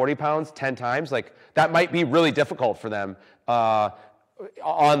 140 pounds 10 times, like that might be really difficult for them.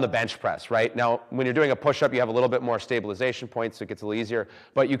 On the bench press, right? Now, when you're doing a push-up, you have a little bit more stabilization points, so it gets a little easier.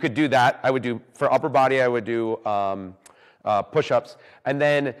 But you could do that. I would do, for upper body, I would do push-ups. And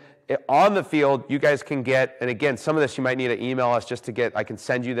then on the field, you guys can get, and again, some of this you might need to email us just to get, I can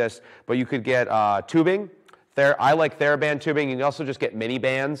send you this, but you could get tubing. I like TheraBand tubing. You can also just get mini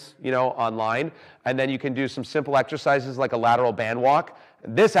bands, online. And then you can do some simple exercises like a lateral band walk.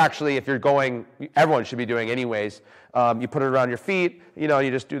 This actually, if you're going, everyone should be doing anyways. You put it around your feet, you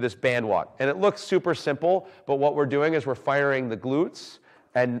just do this band walk. And it looks super simple, but what we're doing is we're firing the glutes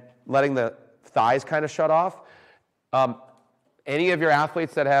and letting the thighs kind of shut off. Any of your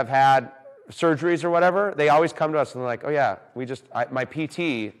athletes that have had surgeries or whatever, they always come to us and they're like, oh yeah, my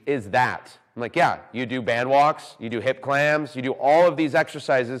PT is that. I'm like, yeah, you do band walks, you do hip clams, you do all of these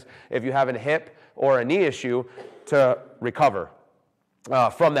exercises if you have a hip or a knee issue to recover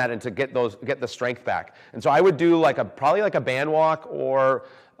from that and to get the strength back. And so I would do probably like a band walk or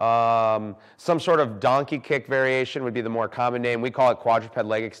some sort of donkey kick variation would be the more common name. We call it quadruped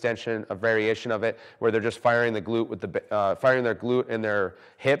leg extension, a variation of it where they're just firing the glute with firing their glute and their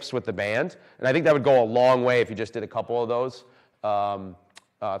hips with the band. And I think that would go a long way if you just did a couple of those.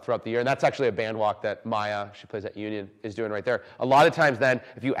 Throughout the year. And that's actually a band walk that Maya, she plays at Union, is doing right there. A lot of times then,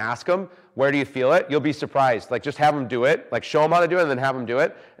 if you ask them, where do you feel it? You'll be surprised. Like just have them do it, like show them how to do it and then have them do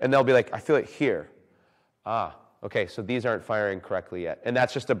it. And they'll be like, I feel it here. Okay, so these aren't firing correctly yet. And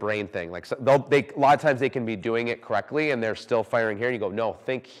that's just a brain thing. Like a lot of times they can be doing it correctly and they're still firing here. And you go, no,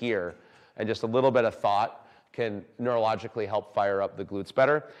 think here. And just a little bit of thought can neurologically help fire up the glutes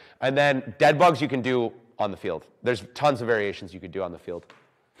better. And then dead bugs you can do on the field. There's tons of variations you could do on the field.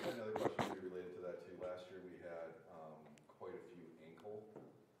 Another question related to that too. Last year we had quite a few ankle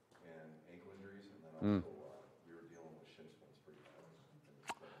injuries, and then also we were dealing with shin splints pretty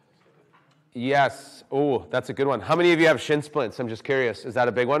bad. Yes. Oh, that's a good one. How many of you have shin splints? I'm just curious. Is that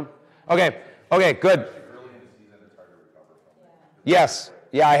a big one? Okay, good. Early in the season, it's hard to recover from it. Yes.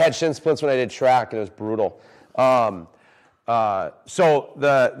 Yeah, I had shin splints when I did track, and it was brutal. So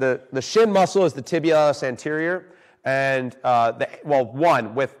the shin muscle is the tibialis anterior. And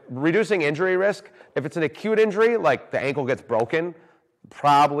with reducing injury risk, if it's an acute injury, like the ankle gets broken,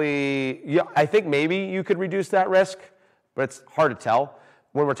 I think maybe you could reduce that risk, but it's hard to tell.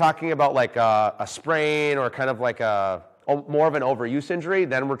 When we're talking about like a sprain or kind of like more of an overuse injury,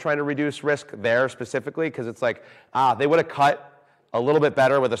 then we're trying to reduce risk there specifically because it's like, they would have cut a little bit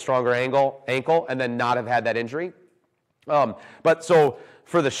better with a stronger ankle and then not have had that injury. But so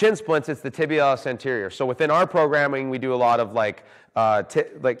for the shin splints, it's the tibialis anterior. So within our programming, we do a lot of I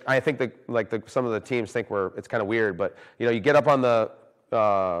think some of the teams think it's kind of weird, but you get up on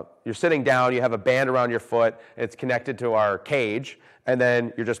you're sitting down, you have a band around your foot, it's connected to our cage, and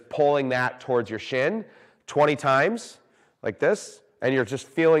then you're just pulling that towards your shin 20 times like this, and you're just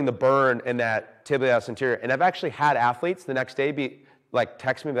feeling the burn in that tibialis anterior. And I've actually had athletes the next day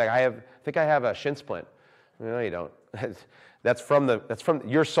text me I think I have a shin splint. No, you don't.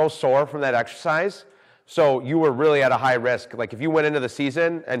 You're so sore from that exercise, so you were really at a high risk. Like if you went into the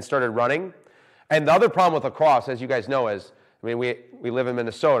season and started running, and the other problem with lacrosse, as you guys know, is, we live in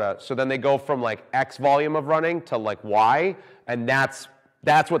Minnesota, so then they go from like X volume of running to like Y, and that's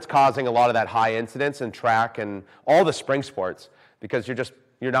what's causing a lot of that high incidence in track and all the spring sports, because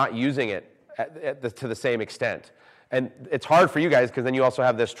you're not using it to the same extent. And it's hard for you guys because then you also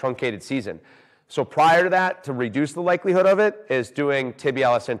have this truncated season. So prior to that, to reduce the likelihood of it, is doing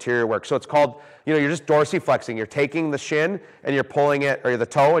tibialis anterior work. So it's called, you're just dorsiflexing. You're taking the shin and you're pulling it, or the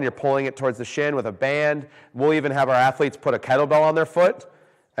toe, and you're pulling it towards the shin with a band. We'll even have our athletes put a kettlebell on their foot,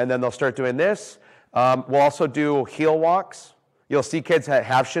 and then they'll start doing this. We'll also do heel walks. You'll see kids that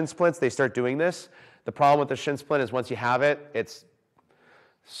have shin splints, they start doing this. The problem with the shin splint is once you have it, it's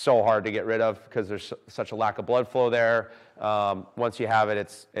so hard to get rid of because there's such a lack of blood flow there. Once you have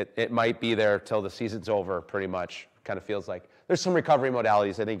it, it might be there till the season's over, pretty much. Kind of feels like. There's some recovery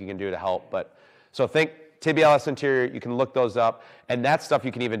modalities I think you can do to help. But so think tibialis anterior, you can look those up. And that stuff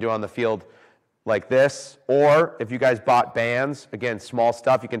you can even do on the field like this. Or if you guys bought bands, again, small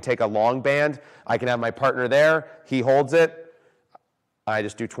stuff, you can take a long band. I can have my partner there. He holds it. I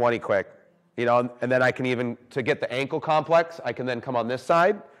just do 20 quick. And then I can even, to get the ankle complex, I can then come on this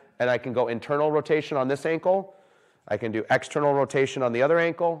side, and I can go internal rotation on this ankle, I can do external rotation on the other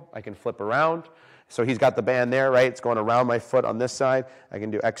ankle. I can flip around. So he's got the band there, right? It's going around my foot on this side. I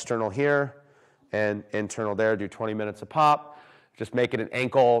can do external here and internal there, do 20 minutes a pop. Just make it an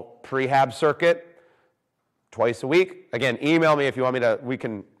ankle prehab circuit twice a week. Again, email me if you want me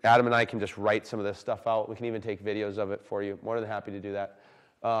to. Adam and I can just write some of this stuff out. We can even take videos of it for you. More than happy to do that.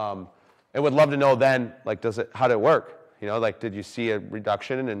 And would love to know then, like, how did it work? You know, like, did you see a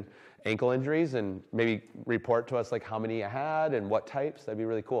reduction in ankle injuries? And maybe report to us, like, how many you had and what types. That'd be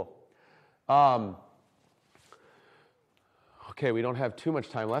really cool. Okay, we don't have too much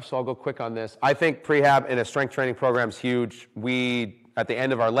time left, so I'll go quick on this. I think prehab in a strength training program is huge. At the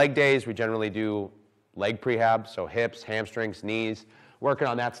end of our leg days, we generally do leg prehab, so hips, hamstrings, knees, working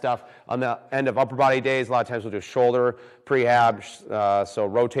on that stuff. On the end of upper body days, a lot of times we'll do shoulder prehab, so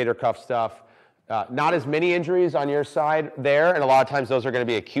rotator cuff stuff. Not as many injuries on your side there, and a lot of times those are going to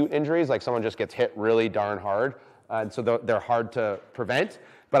be acute injuries, like someone just gets hit really darn hard, and so they're hard to prevent.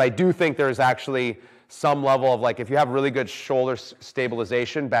 But I do think there's actually some level of, like, if you have really good shoulder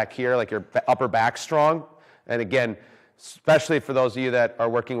stabilization back here, like your upper back strong, and again, especially for those of you that are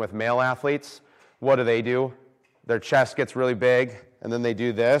working with male athletes, what do? Their chest gets really big, and then they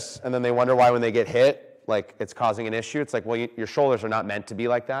do this, and then they wonder why when they get hit, like, it's causing an issue. It's like, well, your shoulders are not meant to be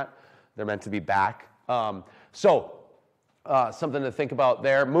like that. They're meant to be back. Something to think about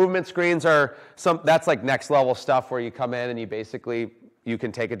there. Movement screens that's like next level stuff where you come in and you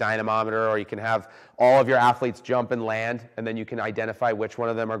can take a dynamometer, or you can have all of your athletes jump and land, and then you can identify which one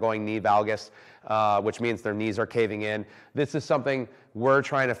of them are going knee valgus, which means their knees are caving in. This is something we're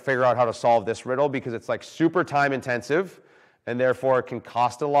trying to figure out how to solve this riddle, because it's like super time intensive, and therefore it can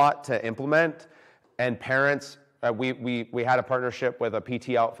cost a lot to implement. And parents, we had a partnership with a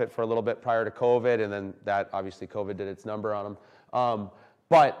PT outfit for a little bit prior to COVID, and then that obviously COVID did its number on them.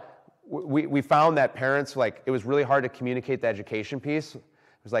 But we found that parents, like, it was really hard to communicate the education piece. It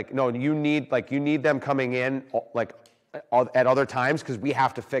was like, no, you need them coming in, like, at other times, because we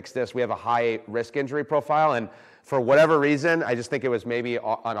have to fix this. We have a high risk injury profile, and for whatever reason, I just think it was maybe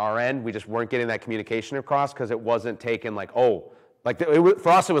on our end, we just weren't getting that communication across, because it wasn't taken like, for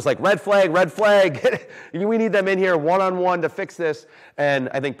us it was like, red flag, we need them in here one-on-one to fix this. And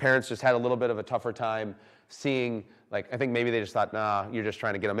I think parents just had a little bit of a tougher time seeing, like, I think maybe they just thought, nah, you're just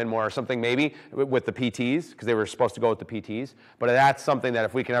trying to get them in more or something, maybe, with the PTs, because they were supposed to go with the PTs. But that's something that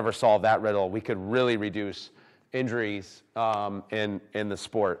if we can ever solve that riddle, we could really reduce injuries in the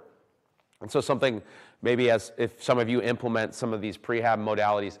sport. And so something, maybe if some of you implement some of these prehab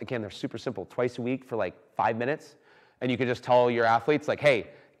modalities, again, they're super simple, twice a week for like 5 minutes, and you can just tell your athletes, like, hey,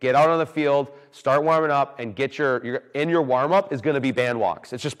 get out on the field, start warming up, and get your warm-up is going to be band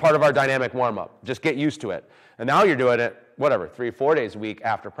walks. It's just part of our dynamic warm-up. Just get used to it. And now you're doing it, 3 or 4 days a week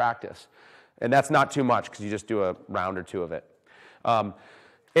after practice. And that's not too much, because you just do a round or two of it.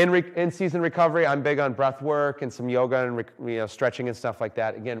 In-season recovery, I'm big on breath work and some yoga and stretching and stuff like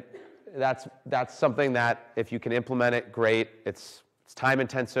that. Again, that's something that if you can implement it, great. It's time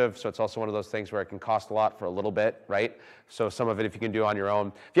intensive, so it's also one of those things where it can cost a lot for a little bit, right? So some of it, if you can do on your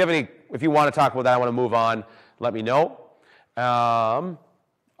own. If you want to talk about that, I want to move on, let me know. I'm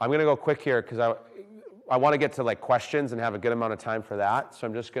going to go quick here, because I want to get to, like, questions and have a good amount of time for that. So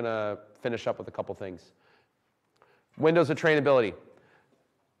I'm just going to finish up with a couple things. Windows of trainability.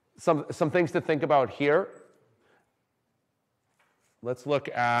 Some things to think about here. Let's look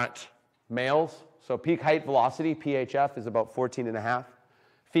at males. So peak height velocity, PHF, is about 14.5.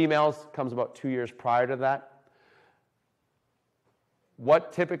 Females comes about 2 years prior to that.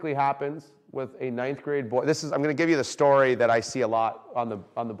 What typically happens with a 9th grade boy? I'm going to give you the story that I see a lot on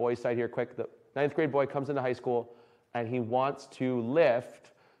the boys' side here quick. The 9th grade boy comes into high school, and he wants to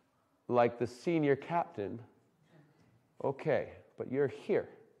lift like the senior captain. Okay, but you're here.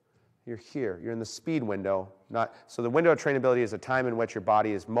 You're here. You're in the speed window. So the window of trainability is a time in which your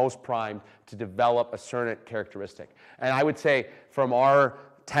body is most primed to develop a certain characteristic. And I would say from our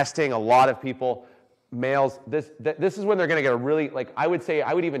testing, a lot of people, males, this is when they're going to get a really, like, I would say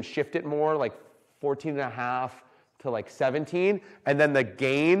I would even shift it more, like 14.5 to like 17, and then the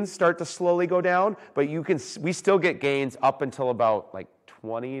gains start to slowly go down. But we still get gains up until about like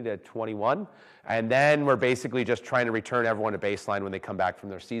 20 to 21. And then we're basically just trying to return everyone to baseline when they come back from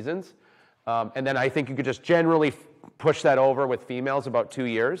their seasons. And then I think you could just generally push that over with females about 2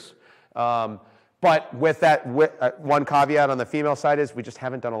 years. But with that, one caveat on the female side is we just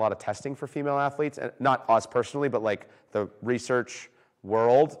haven't done a lot of testing for female athletes. And not us personally, but like the research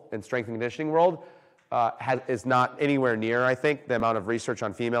world and strength and conditioning world. is not anywhere near, I think, the amount of research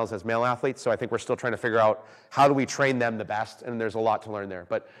on females as male athletes. So I think we're still trying to figure out how do we train them the best, and there's a lot to learn there.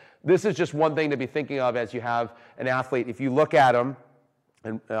 But this is just one thing to be thinking of as you have an athlete. If you look at them,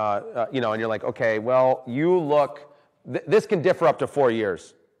 and and you're like, okay, well, you look. This can differ up to 4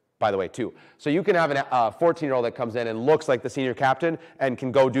 years, by the way, too. So you can have a 14-year-old that comes in and looks like the senior captain and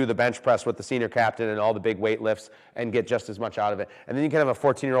can go do the bench press with the senior captain and all the big weight lifts and get just as much out of it. And then you can have a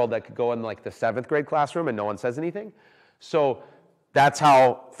 14-year-old that could go in like the 7th grade classroom and no one says anything. So that's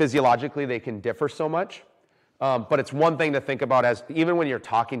how physiologically they can differ so much. But it's one thing to think about as even when you're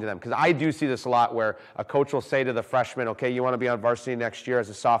talking to them, because I do see this a lot where a coach will say to the freshman, okay, you want to be on varsity next year as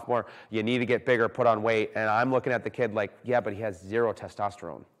a sophomore, you need to get bigger, put on weight. And I'm looking at the kid like, yeah, but he has 0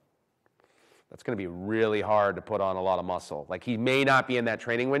 testosterone. That's going to be really hard to put on a lot of muscle. Like he may not be in that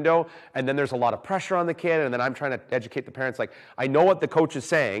training window, and then there's a lot of pressure on the kid, and then I'm trying to educate the parents. Like, I know what the coach is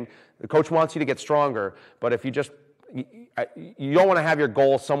saying. The coach wants you to get stronger, but if you don't want to have your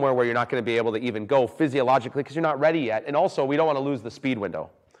goal somewhere where you're not going to be able to even go physiologically because you're not ready yet. And also, we don't want to lose the speed window.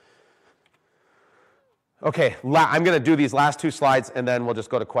 Okay, I'm going to do these last 2 slides, and then we'll just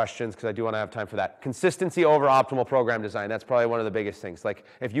go to questions because I do want to have time for that. Consistency over optimal program design. That's probably one of the biggest things. Like,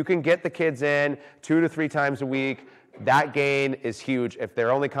 if you can get the kids in 2 to 3 times a week, that gain is huge. If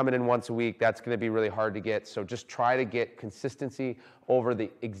they're only coming in once a week, that's going to be really hard to get. So just try to get consistency over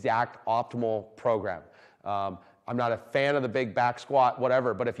the exact optimal program. I'm not a fan of the big back squat,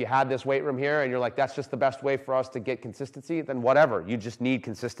 whatever, but if you had this weight room here and you're like, that's just the best way for us to get consistency, then whatever. You just need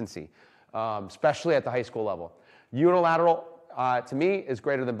consistency, especially at the high school level. Unilateral, to me, is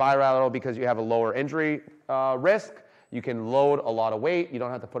greater than bilateral because you have a lower injury risk. You can load a lot of weight. You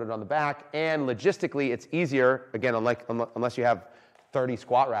don't have to put it on the back. And logistically, it's easier, again, unless you have 30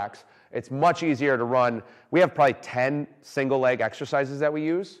 squat racks, it's much easier to run. We have probably 10 single leg exercises that we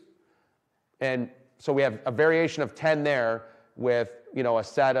use. And so we have a variation of 10 there with, a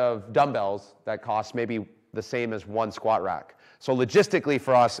set of dumbbells that costs maybe the same as 1 squat rack. So logistically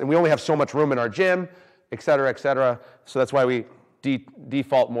for us, and we only have so much room in our gym, et cetera, so that's why we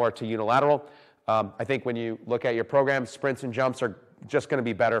default more to unilateral. I think when you look at your program, sprints and jumps are just going to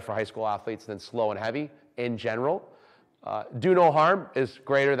be better for high school athletes than slow and heavy in general. Do no harm is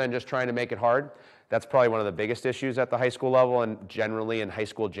greater than just trying to make it hard. That's probably one of the biggest issues at the high school level and generally in high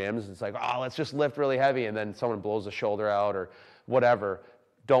school gyms. It's like, oh, let's just lift really heavy, and then someone blows a shoulder out or whatever.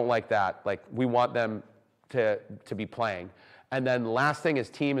 Don't like that. Like, we want them to be playing. And then the last thing is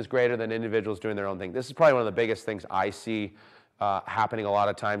team is greater than individuals doing their own thing. This is probably one of the biggest things I see happening a lot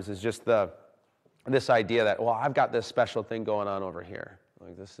of times is just this idea that, well, I've got this special thing going on over here.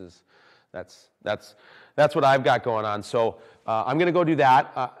 Like, that's what I've got going on. So I'm going to go do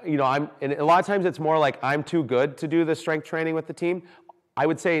that. And a lot of times it's more like I'm too good to do the strength training with the team. I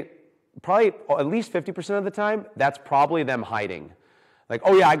would say probably at least 50% of the time, that's probably them hiding. Like,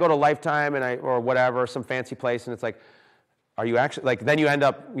 oh yeah, I go to Lifetime or whatever, some fancy place, and it's like, are you actually, like, then you end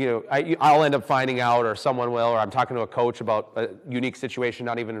up, I'll end up finding out, or someone will, or I'm talking to a coach about a unique situation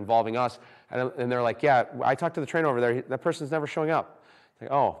not even involving us, and they're like, yeah, I talked to the trainer over there, that person's never showing up.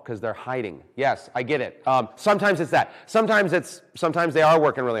 Like, oh, because they're hiding. Yes, I get it. Sometimes it's that. Sometimes they are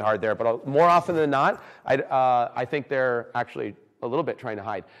working really hard there, but more often than not, I think they're actually a little bit trying to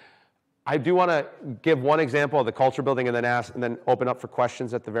hide. I do want to give one example of the culture building and then open up for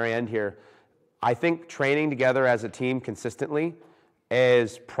questions at the very end here. I think training together as a team consistently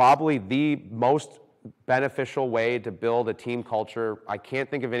is probably the most beneficial way to build a team culture. I can't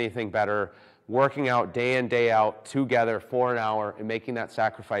think of anything better. Working out day in, day out together for an hour and making that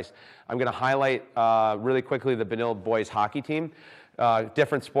sacrifice. I'm going to highlight really quickly the Benilde boys hockey team.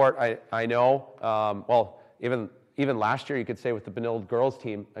 Different sport, I know. Well, even last year, you could say with the Benilde girls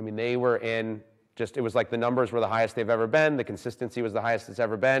team, I mean, they were in it was like the numbers were the highest they've ever been. The consistency was the highest it's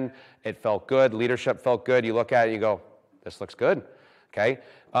ever been. It felt good. Leadership felt good. You look at it and you go, this looks good. Okay.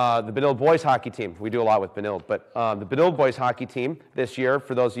 The Benilde boys hockey team, we do a lot with Benilde, but the Benilde boys hockey team this year,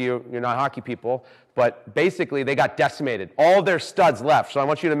 for those of you, you're not hockey people, but basically they got decimated. All their studs left. So I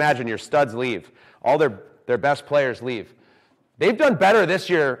want you to imagine your studs leave. All their best players leave. They've done better this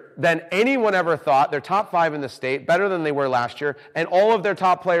year than anyone ever thought. They're top 5 in the state, better than they were last year, and all of their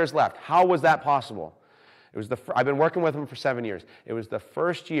top players left. How was that possible? I've been working with them for 7 years. It was the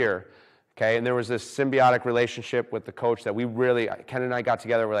first year, okay, and there was this symbiotic relationship with the coach that Ken and I got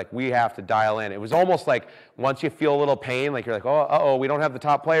together, we're like, we have to dial in. It was almost like once you feel a little pain, like you're like, oh, we don't have the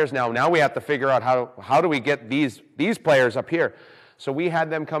top players now. Now we have to figure out how do we get these players up here. So we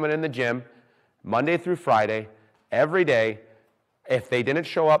had them coming in the gym Monday through Friday, every day. If they didn't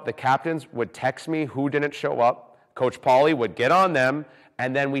show up, the captains would text me who didn't show up. Coach Pauly would get on them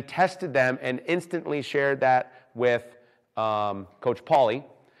And then we tested them and instantly shared that with Coach Pauly,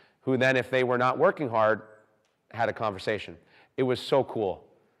 who then, if they were not working hard, had a conversation. It was so cool,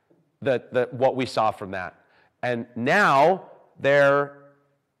 what we saw from that. And now they're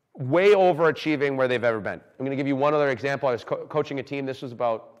way overachieving where they've ever been. I'm going to give you one other example. I was coaching a team. This was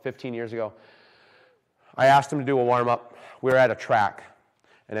about 15 years ago. I asked them to do a warm-up. We were at a track.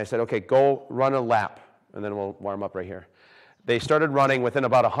 And I said, okay, go run a lap, and then we'll warm up right here. They started running. Within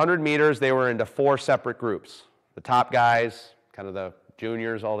about 100 meters, they were into 4 separate groups. The top guys, kind of the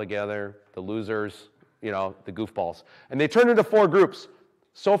juniors all together, the losers, you know, the goofballs. And they turned into 4 groups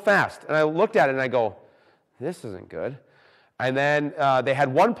so fast. And I looked at it and I go, this isn't good. And then they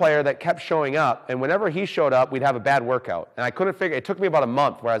had one player that kept showing up, and whenever he showed up, we'd have a bad workout. And I couldn't figure, it took me about a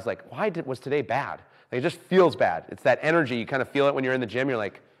month where I was like, why was today bad? Like, it just feels bad. It's that energy. You kind of feel it when you're in the gym. You're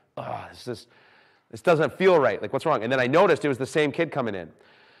like, oh, this doesn't feel right. Like, what's wrong? And then I noticed it was the same kid coming in.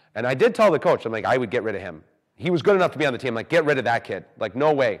 And I did tell the coach, I'm like, I would get rid of him. He was good enough to be on the team. I'm like, get rid of that kid. Like,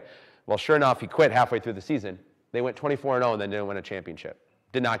 no way. Well, sure enough, he quit halfway through the season. They went 24-0 and then didn't win a championship.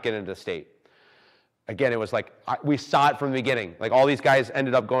 Did not get into state. Again, it was like, we saw it from the beginning. Like, all these guys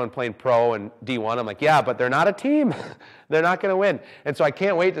ended up going playing pro and D1. I'm like, yeah, but they're not a team. They're not going to win. And so I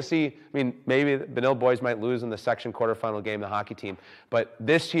can't wait to see, I mean, maybe the Benil boys might lose in the section quarterfinal game, the hockey team. But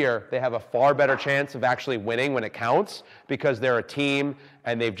this year, they have a far better chance of actually winning when it counts because they're a team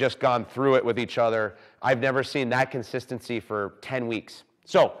and they've just gone through it with each other. I've never seen that consistency for 10 weeks.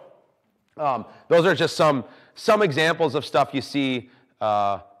 So those are just some examples of stuff you see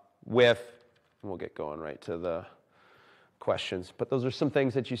with, and we'll get going right to the questions. But those are some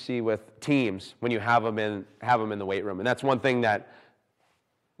things that you see with teams when you have them in the weight room. And that's one thing that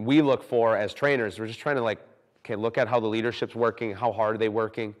we look for as trainers. We're just trying to, like, okay, look at how the leadership's working, how hard are they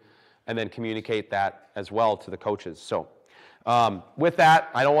working, and then communicate that as well to the coaches. So with that,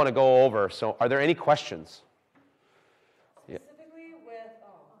 I don't want to go over. So are there any questions? Specifically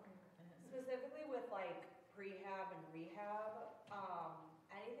with like prehab and rehab,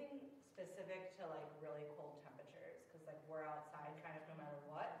 anything specific to like really cold temperatures? Because like we're outside kind of no matter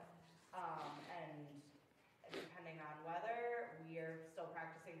what, and depending on weather, we're still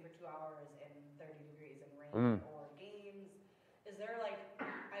practicing for 2 hours in 30 degrees in rain or games. Is there like,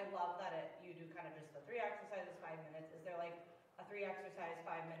 I love that you do kind of just the 3 exercises, 5 minutes. Is there like a 3 exercise,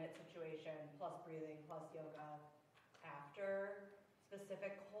 5-minute situation plus breathing plus yoga after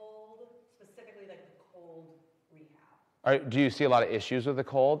specifically like the cold rehab? Do you see a lot of issues with the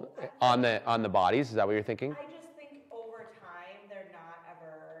cold on the bodies? Is that what you're thinking? I just think over time they're not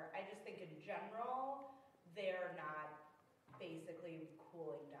ever. I just think in general they're not basically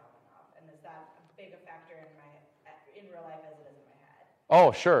cooling down enough, and is that a big a factor in real life as it is in my head?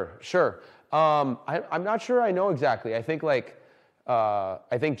 Oh, sure. I'm not sure I know exactly. I think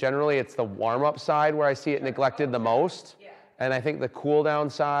I think generally it's the warm-up side where I see it neglected the most. Yeah. And I think the cool down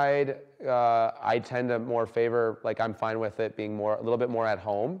side, I tend to more favor, like, I'm fine with it being a little bit more at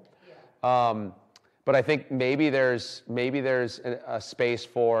home. Yeah. But I think maybe there's a space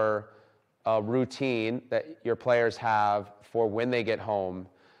for a routine that your players have for when they get home,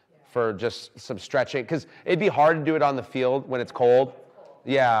 for just some stretching. Because it'd be hard to do it on the field when it's cold.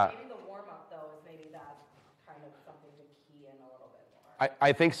 Yeah. Maybe the warm-up though is maybe that kind of something to key in a little bit more.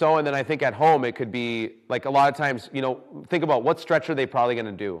 I think so, and then I think at home it could be, like, a lot of times, you know, think about what stretch are they probably going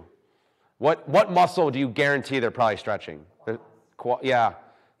to do. What muscle do you guarantee they're probably stretching? Yeah,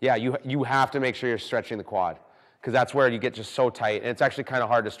 you have to make sure you're stretching the quad, because that's where you get just so tight, and it's actually kind of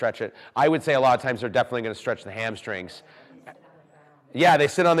hard to stretch it. I would say a lot of times they're definitely going to stretch the hamstrings. Yeah, they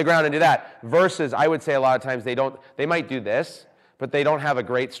sit on the ground and do that, versus I would say a lot of times they might do this, but they don't have a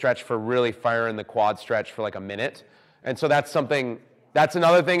great stretch for really firing the quad stretch for like a minute. And so that's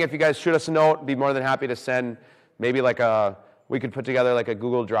another thing. If you guys shoot us a note, be more than happy to send maybe we could put together like a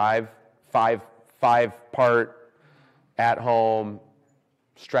Google Drive, five-part at-home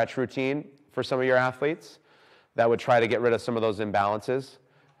stretch routine for some of your athletes that would try to get rid of some of those imbalances.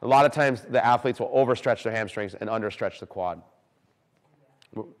 A lot of times the athletes will overstretch their hamstrings and understretch the quad.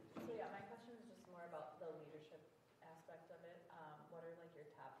 So yeah, my question is just more about the leadership aspect of it. What are like your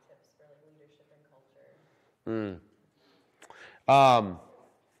top tips for like leadership and culture?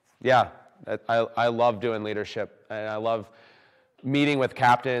 Yeah, I love doing leadership, and I love meeting with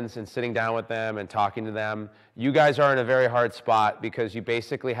captains and sitting down with them and talking to them. You guys are in a very hard spot because you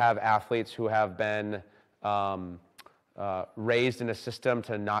basically have athletes who have been raised in a system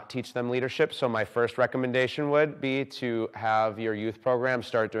to not teach them leadership. So my first recommendation would be to have your youth program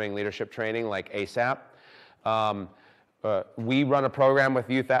start doing leadership training like ASAP. We run a program with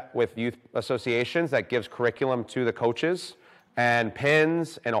youth associations that gives curriculum to the coaches and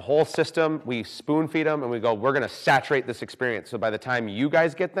pins and a whole system. We spoon feed them and we go, we're going to saturate this experience. So by the time you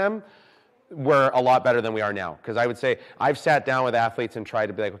guys get them, we're a lot better than we are now. Because I would say I've sat down with athletes and tried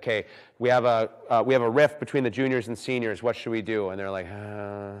to be like, okay, we have a rift between the juniors and seniors. What should we do? And they're like,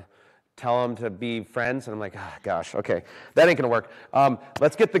 tell them to be friends. And I'm like, gosh, okay, that ain't gonna work.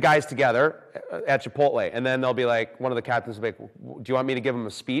 Let's get the guys together at Chipotle. And then they'll be like, one of the captains will be like, do you want me to give them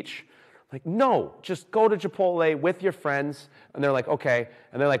a speech? Like, no, just go to Chipotle with your friends. And they're like, okay.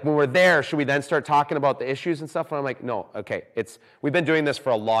 And they're like, when we're there, should we then start talking about the issues and stuff? And I'm like, no, okay. We've been doing this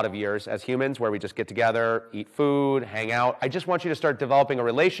for a lot of years as humans, where we just get together, eat food, hang out. I just want you to start developing a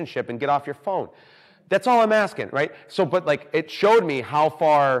relationship and get off your phone. That's all I'm asking, right? So, but like, it showed me how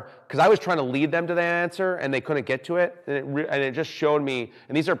far, because I was trying to lead them to the answer and they couldn't get to it. And it just showed me,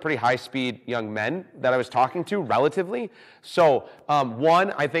 and these are pretty high-speed young men that I was talking to, relatively. So,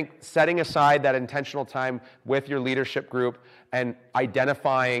 one, I think setting aside that intentional time with your leadership group and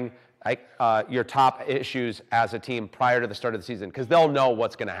identifying your top issues as a team prior to the start of the season, because they'll know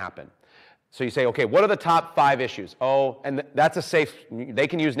what's going to happen. So you say, okay, what are the top 5 issues? Oh, and that's a safe, they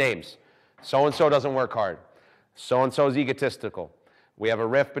can use names. So-and-so doesn't work hard. So-and-so is egotistical. We have a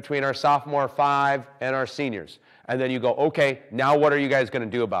rift between our sophomore 5 and our seniors. And then you go, okay, now what are you guys going to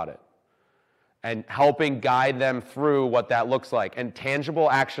do about it? And helping guide them through what that looks like, and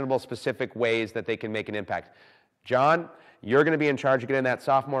tangible, actionable, specific ways that they can make an impact. John, you're going to be in charge of getting that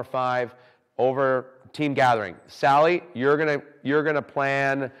sophomore 5 over team gathering. Sally, you're going to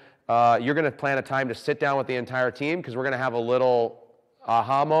plan a time to sit down with the entire team, because we're going to have a little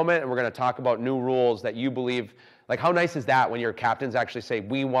aha moment, and we're going to talk about new rules that you believe. Like, how nice is that when your captains actually say,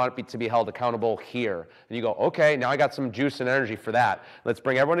 we want to be held accountable here? And you go, okay, now I got some juice and energy for that. Let's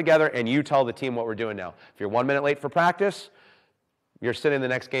bring everyone together, and you tell the team what we're doing now. If you're 1 minute late for practice, you're sitting the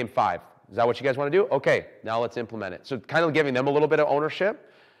next game 5. Is that what you guys want to do? Okay, now let's implement it. So kind of giving them a little bit of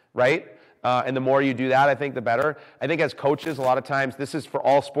ownership, right? And the more you do that, I think the better. I think as coaches, a lot of times, this is for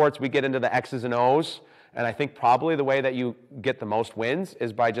all sports, we get into the X's and O's. And I think probably the way that you get the most wins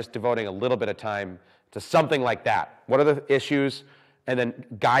is by just devoting a little bit of time to something like that. What are the issues? And then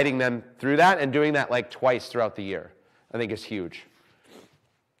guiding them through that, and doing that like twice throughout the year, I think is huge.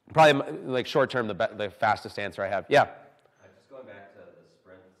 Probably like short term, the fastest answer I have. Yeah? Just going back to the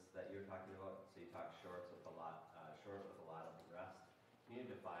sprints that you were talking about, so you talked short with a lot of rest. Can you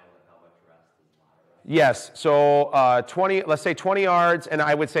define how much rest is a lot of rest? Yes, so let's say 20 yards, and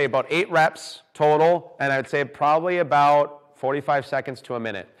I would say about 8 reps total, and I would say probably about 45 seconds to a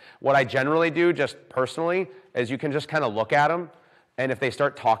minute. What I generally do, just personally, is you can just kind of look at them, and if they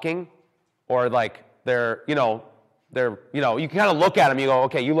start talking, or like you can kind of look at them, you go,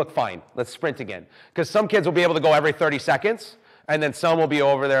 okay, you look fine, let's sprint again. Because some kids will be able to go every 30 seconds, and then some will be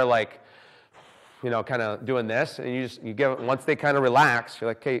over there like, kind of doing this, and you give, once they kind of relax,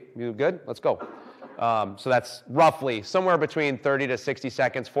 you're like, okay, you good? Let's go. So that's roughly somewhere between 30 to 60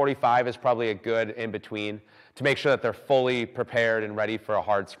 seconds. 45 is probably a good in between to make sure that they're fully prepared and ready for a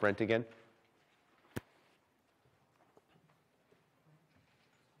hard sprint again.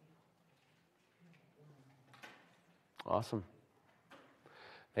 Awesome.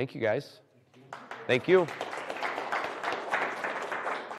 Thank you, guys. Thank you.